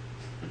whiner.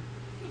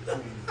 I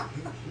mean,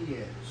 he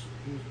is.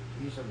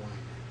 He's a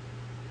whiner.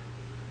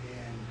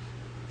 And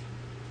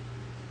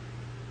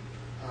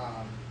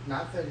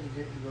not that he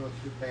didn't go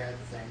through bad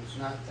things,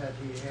 not that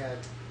he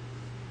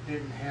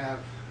didn't have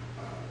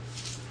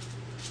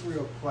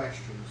real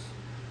questions,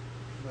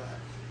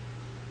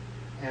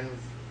 and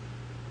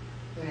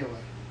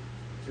anyway,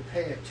 to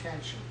pay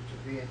attention,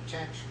 to be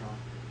intentional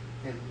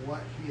in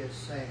what he is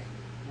saying,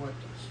 what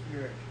the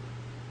Spirit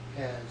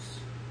has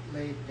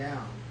laid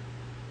down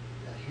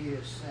that he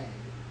is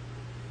saying,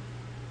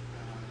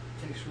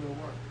 takes real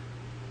work.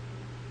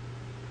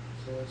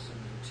 So it's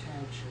an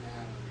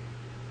intentionality.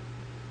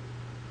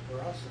 For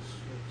us,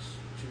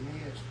 to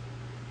me, it's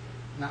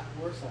not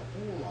worth a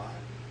whole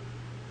lot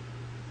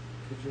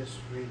to just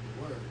read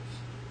the words.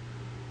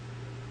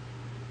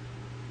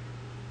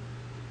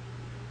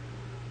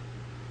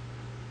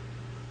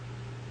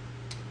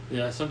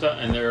 Yeah, sometimes,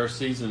 and there are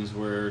seasons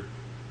where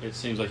it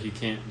seems like you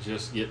can't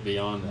just get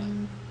beyond that.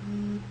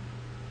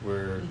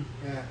 Where,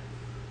 Yeah.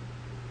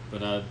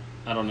 but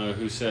I don't know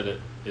who said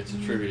it. It's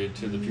attributed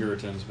to the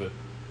Puritans, but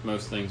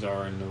most things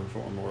are in the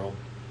Reformed world.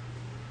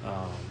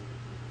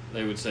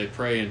 They would say,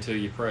 "Pray until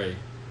you pray,"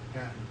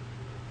 Yeah.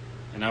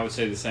 and I would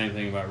say the same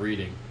thing about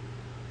reading.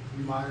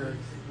 Modern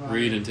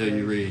Read until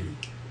you phrase- read.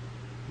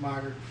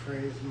 Modern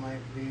phrase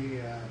might be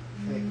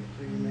fake it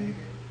till you make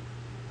it.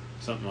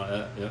 Something like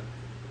that. Yeah.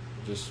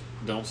 Just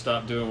don't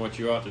stop doing what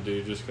you ought to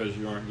do just because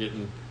you aren't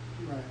getting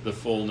Right. the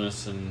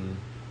fullness and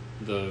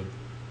the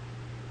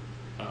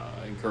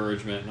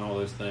encouragement and all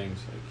those things.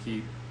 Like,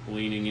 keep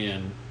leaning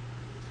in,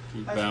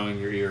 keep bowing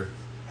your ear.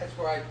 That's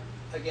where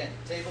again,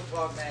 Table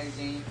Talk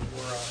magazine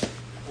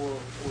or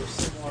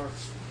similar.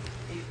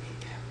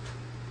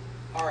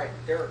 All right,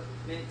 there are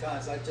many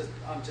times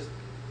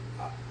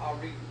I'll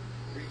read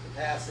the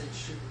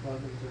passage,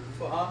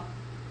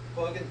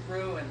 plugging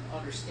through and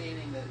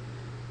understanding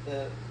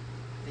that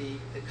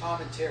the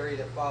commentary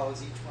that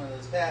follows each one of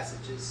those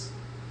passages.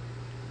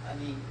 I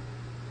mean,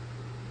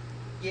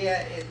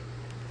 yeah,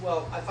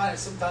 I find it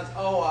sometimes.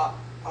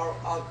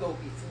 I'll go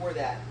before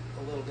that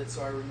a little bit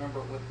so I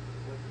remember what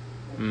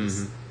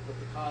the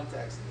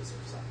context is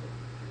or something.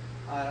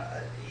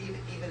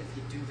 Even if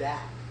you do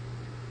that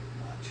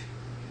much.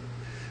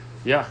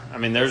 Yeah, I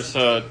mean, there's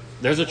a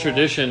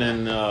tradition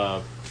in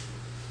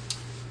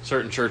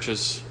certain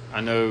churches.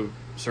 I know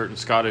certain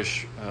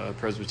Scottish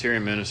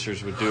Presbyterian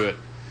ministers would do it.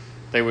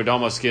 They would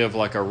almost give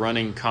like a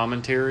running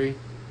commentary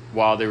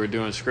while they were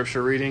doing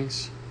scripture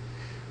readings,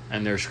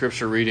 and their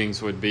scripture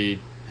readings would be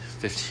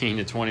 15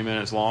 to 20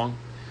 minutes long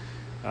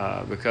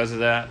because of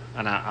that.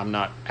 And I'm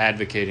not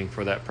advocating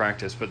for that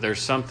practice, but there's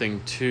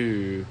something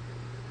to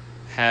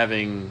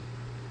having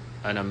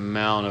an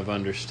amount of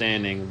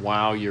understanding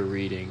while you're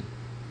reading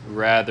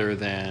rather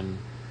than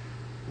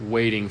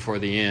waiting for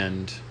the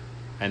end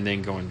and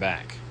then going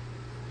back,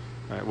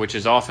 right? Which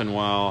is often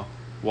why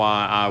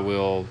I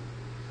will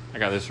I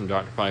got this from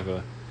Dr.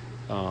 Pipa,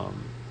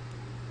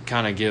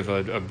 kind of give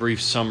a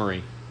brief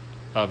summary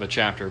of a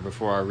chapter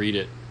before I read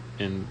it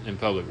in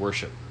public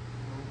worship.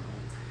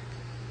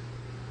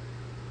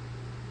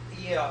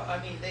 Yeah,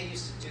 I mean, they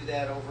used to do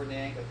that over in the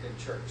Anglican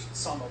church.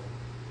 Some of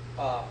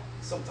them.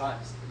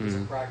 Sometimes there's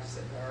a practice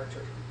in our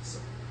church.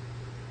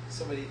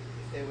 Somebody,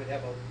 if they would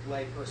have a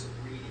lay person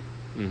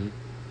reading.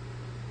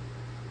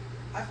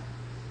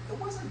 It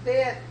wasn't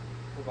bad,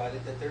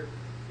 provided that they're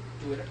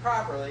doing it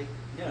properly,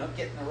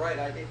 getting the right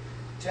idea,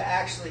 to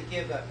actually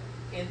give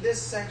in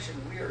this section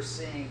we are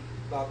seeing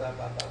blah, blah,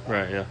 blah, blah, blah.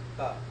 Right, yeah.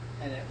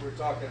 And we're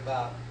talking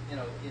about, in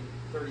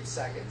 30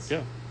 seconds.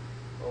 Yeah.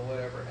 Or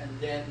whatever. And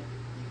then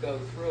you go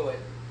through it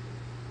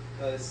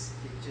because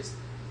it just,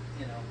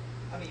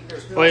 I mean,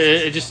 there's... Well,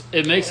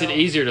 it makes it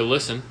easier to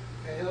listen.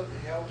 It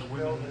helps The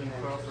build women an in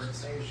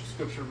Crawford's anticipation.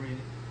 scripture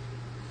reading.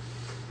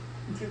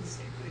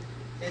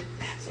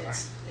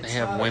 They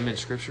have women's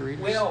scripture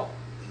readers? Well,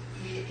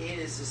 it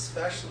is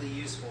especially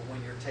useful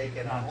when you're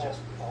taking a Not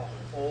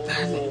whole, just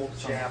a whole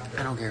chapter.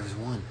 I don't care if it's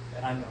one.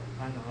 I know.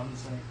 I'm the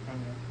same. I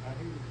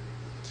hear you.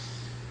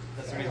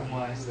 That's the reason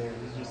why I say it.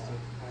 It's just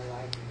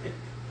I like it.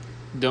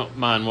 Don't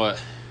mind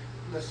what?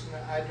 Listen,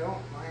 I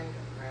don't mind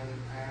it, and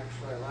I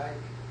actually like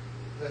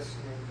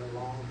listening to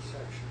long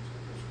sections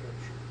of the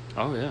scripture.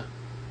 Oh, yeah.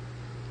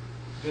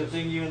 good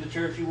thing you in the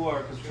church you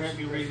are, because Trent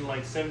be reading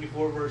like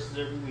 74 verses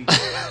every week.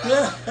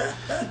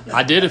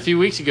 I did a few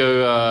weeks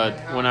ago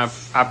when I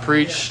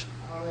preached.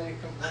 How many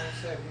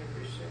complaints have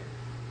you received?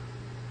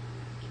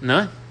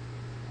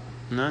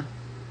 None.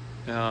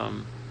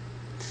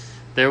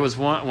 There was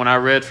one when I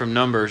read from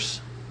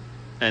Numbers,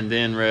 and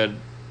then read,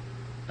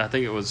 I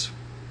think it was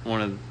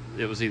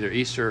it was either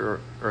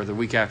Easter or the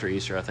week after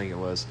Easter, I think it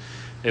was.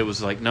 It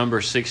was like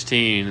Numbers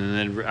 16, and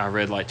then I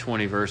read like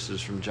 20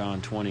 verses from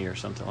John 20 or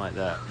something like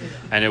that.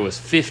 And it was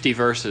 50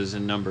 verses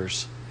in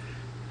Numbers.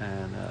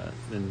 And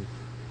then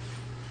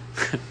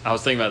I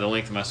was thinking about the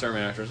length of my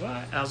sermon afterwards.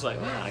 I was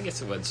like, well, I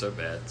guess it wasn't so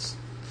bad.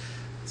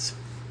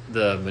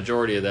 The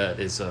majority of that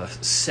is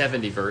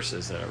 70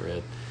 verses that I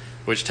read,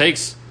 which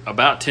takes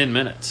about 10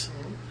 minutes.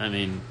 I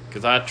mean,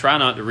 because I try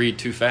not to read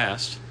too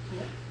fast.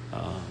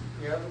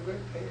 You have a good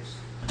pace.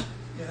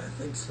 Yeah, I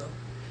think so.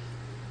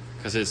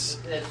 Because it's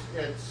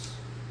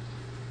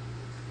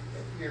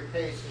your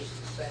pace is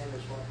the same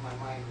as what my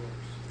mind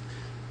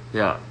works.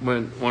 yeah.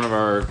 When one of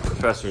our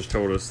professors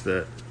told us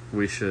that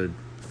we should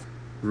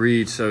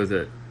read so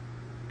that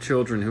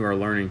children who are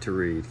learning to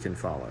read can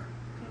follow.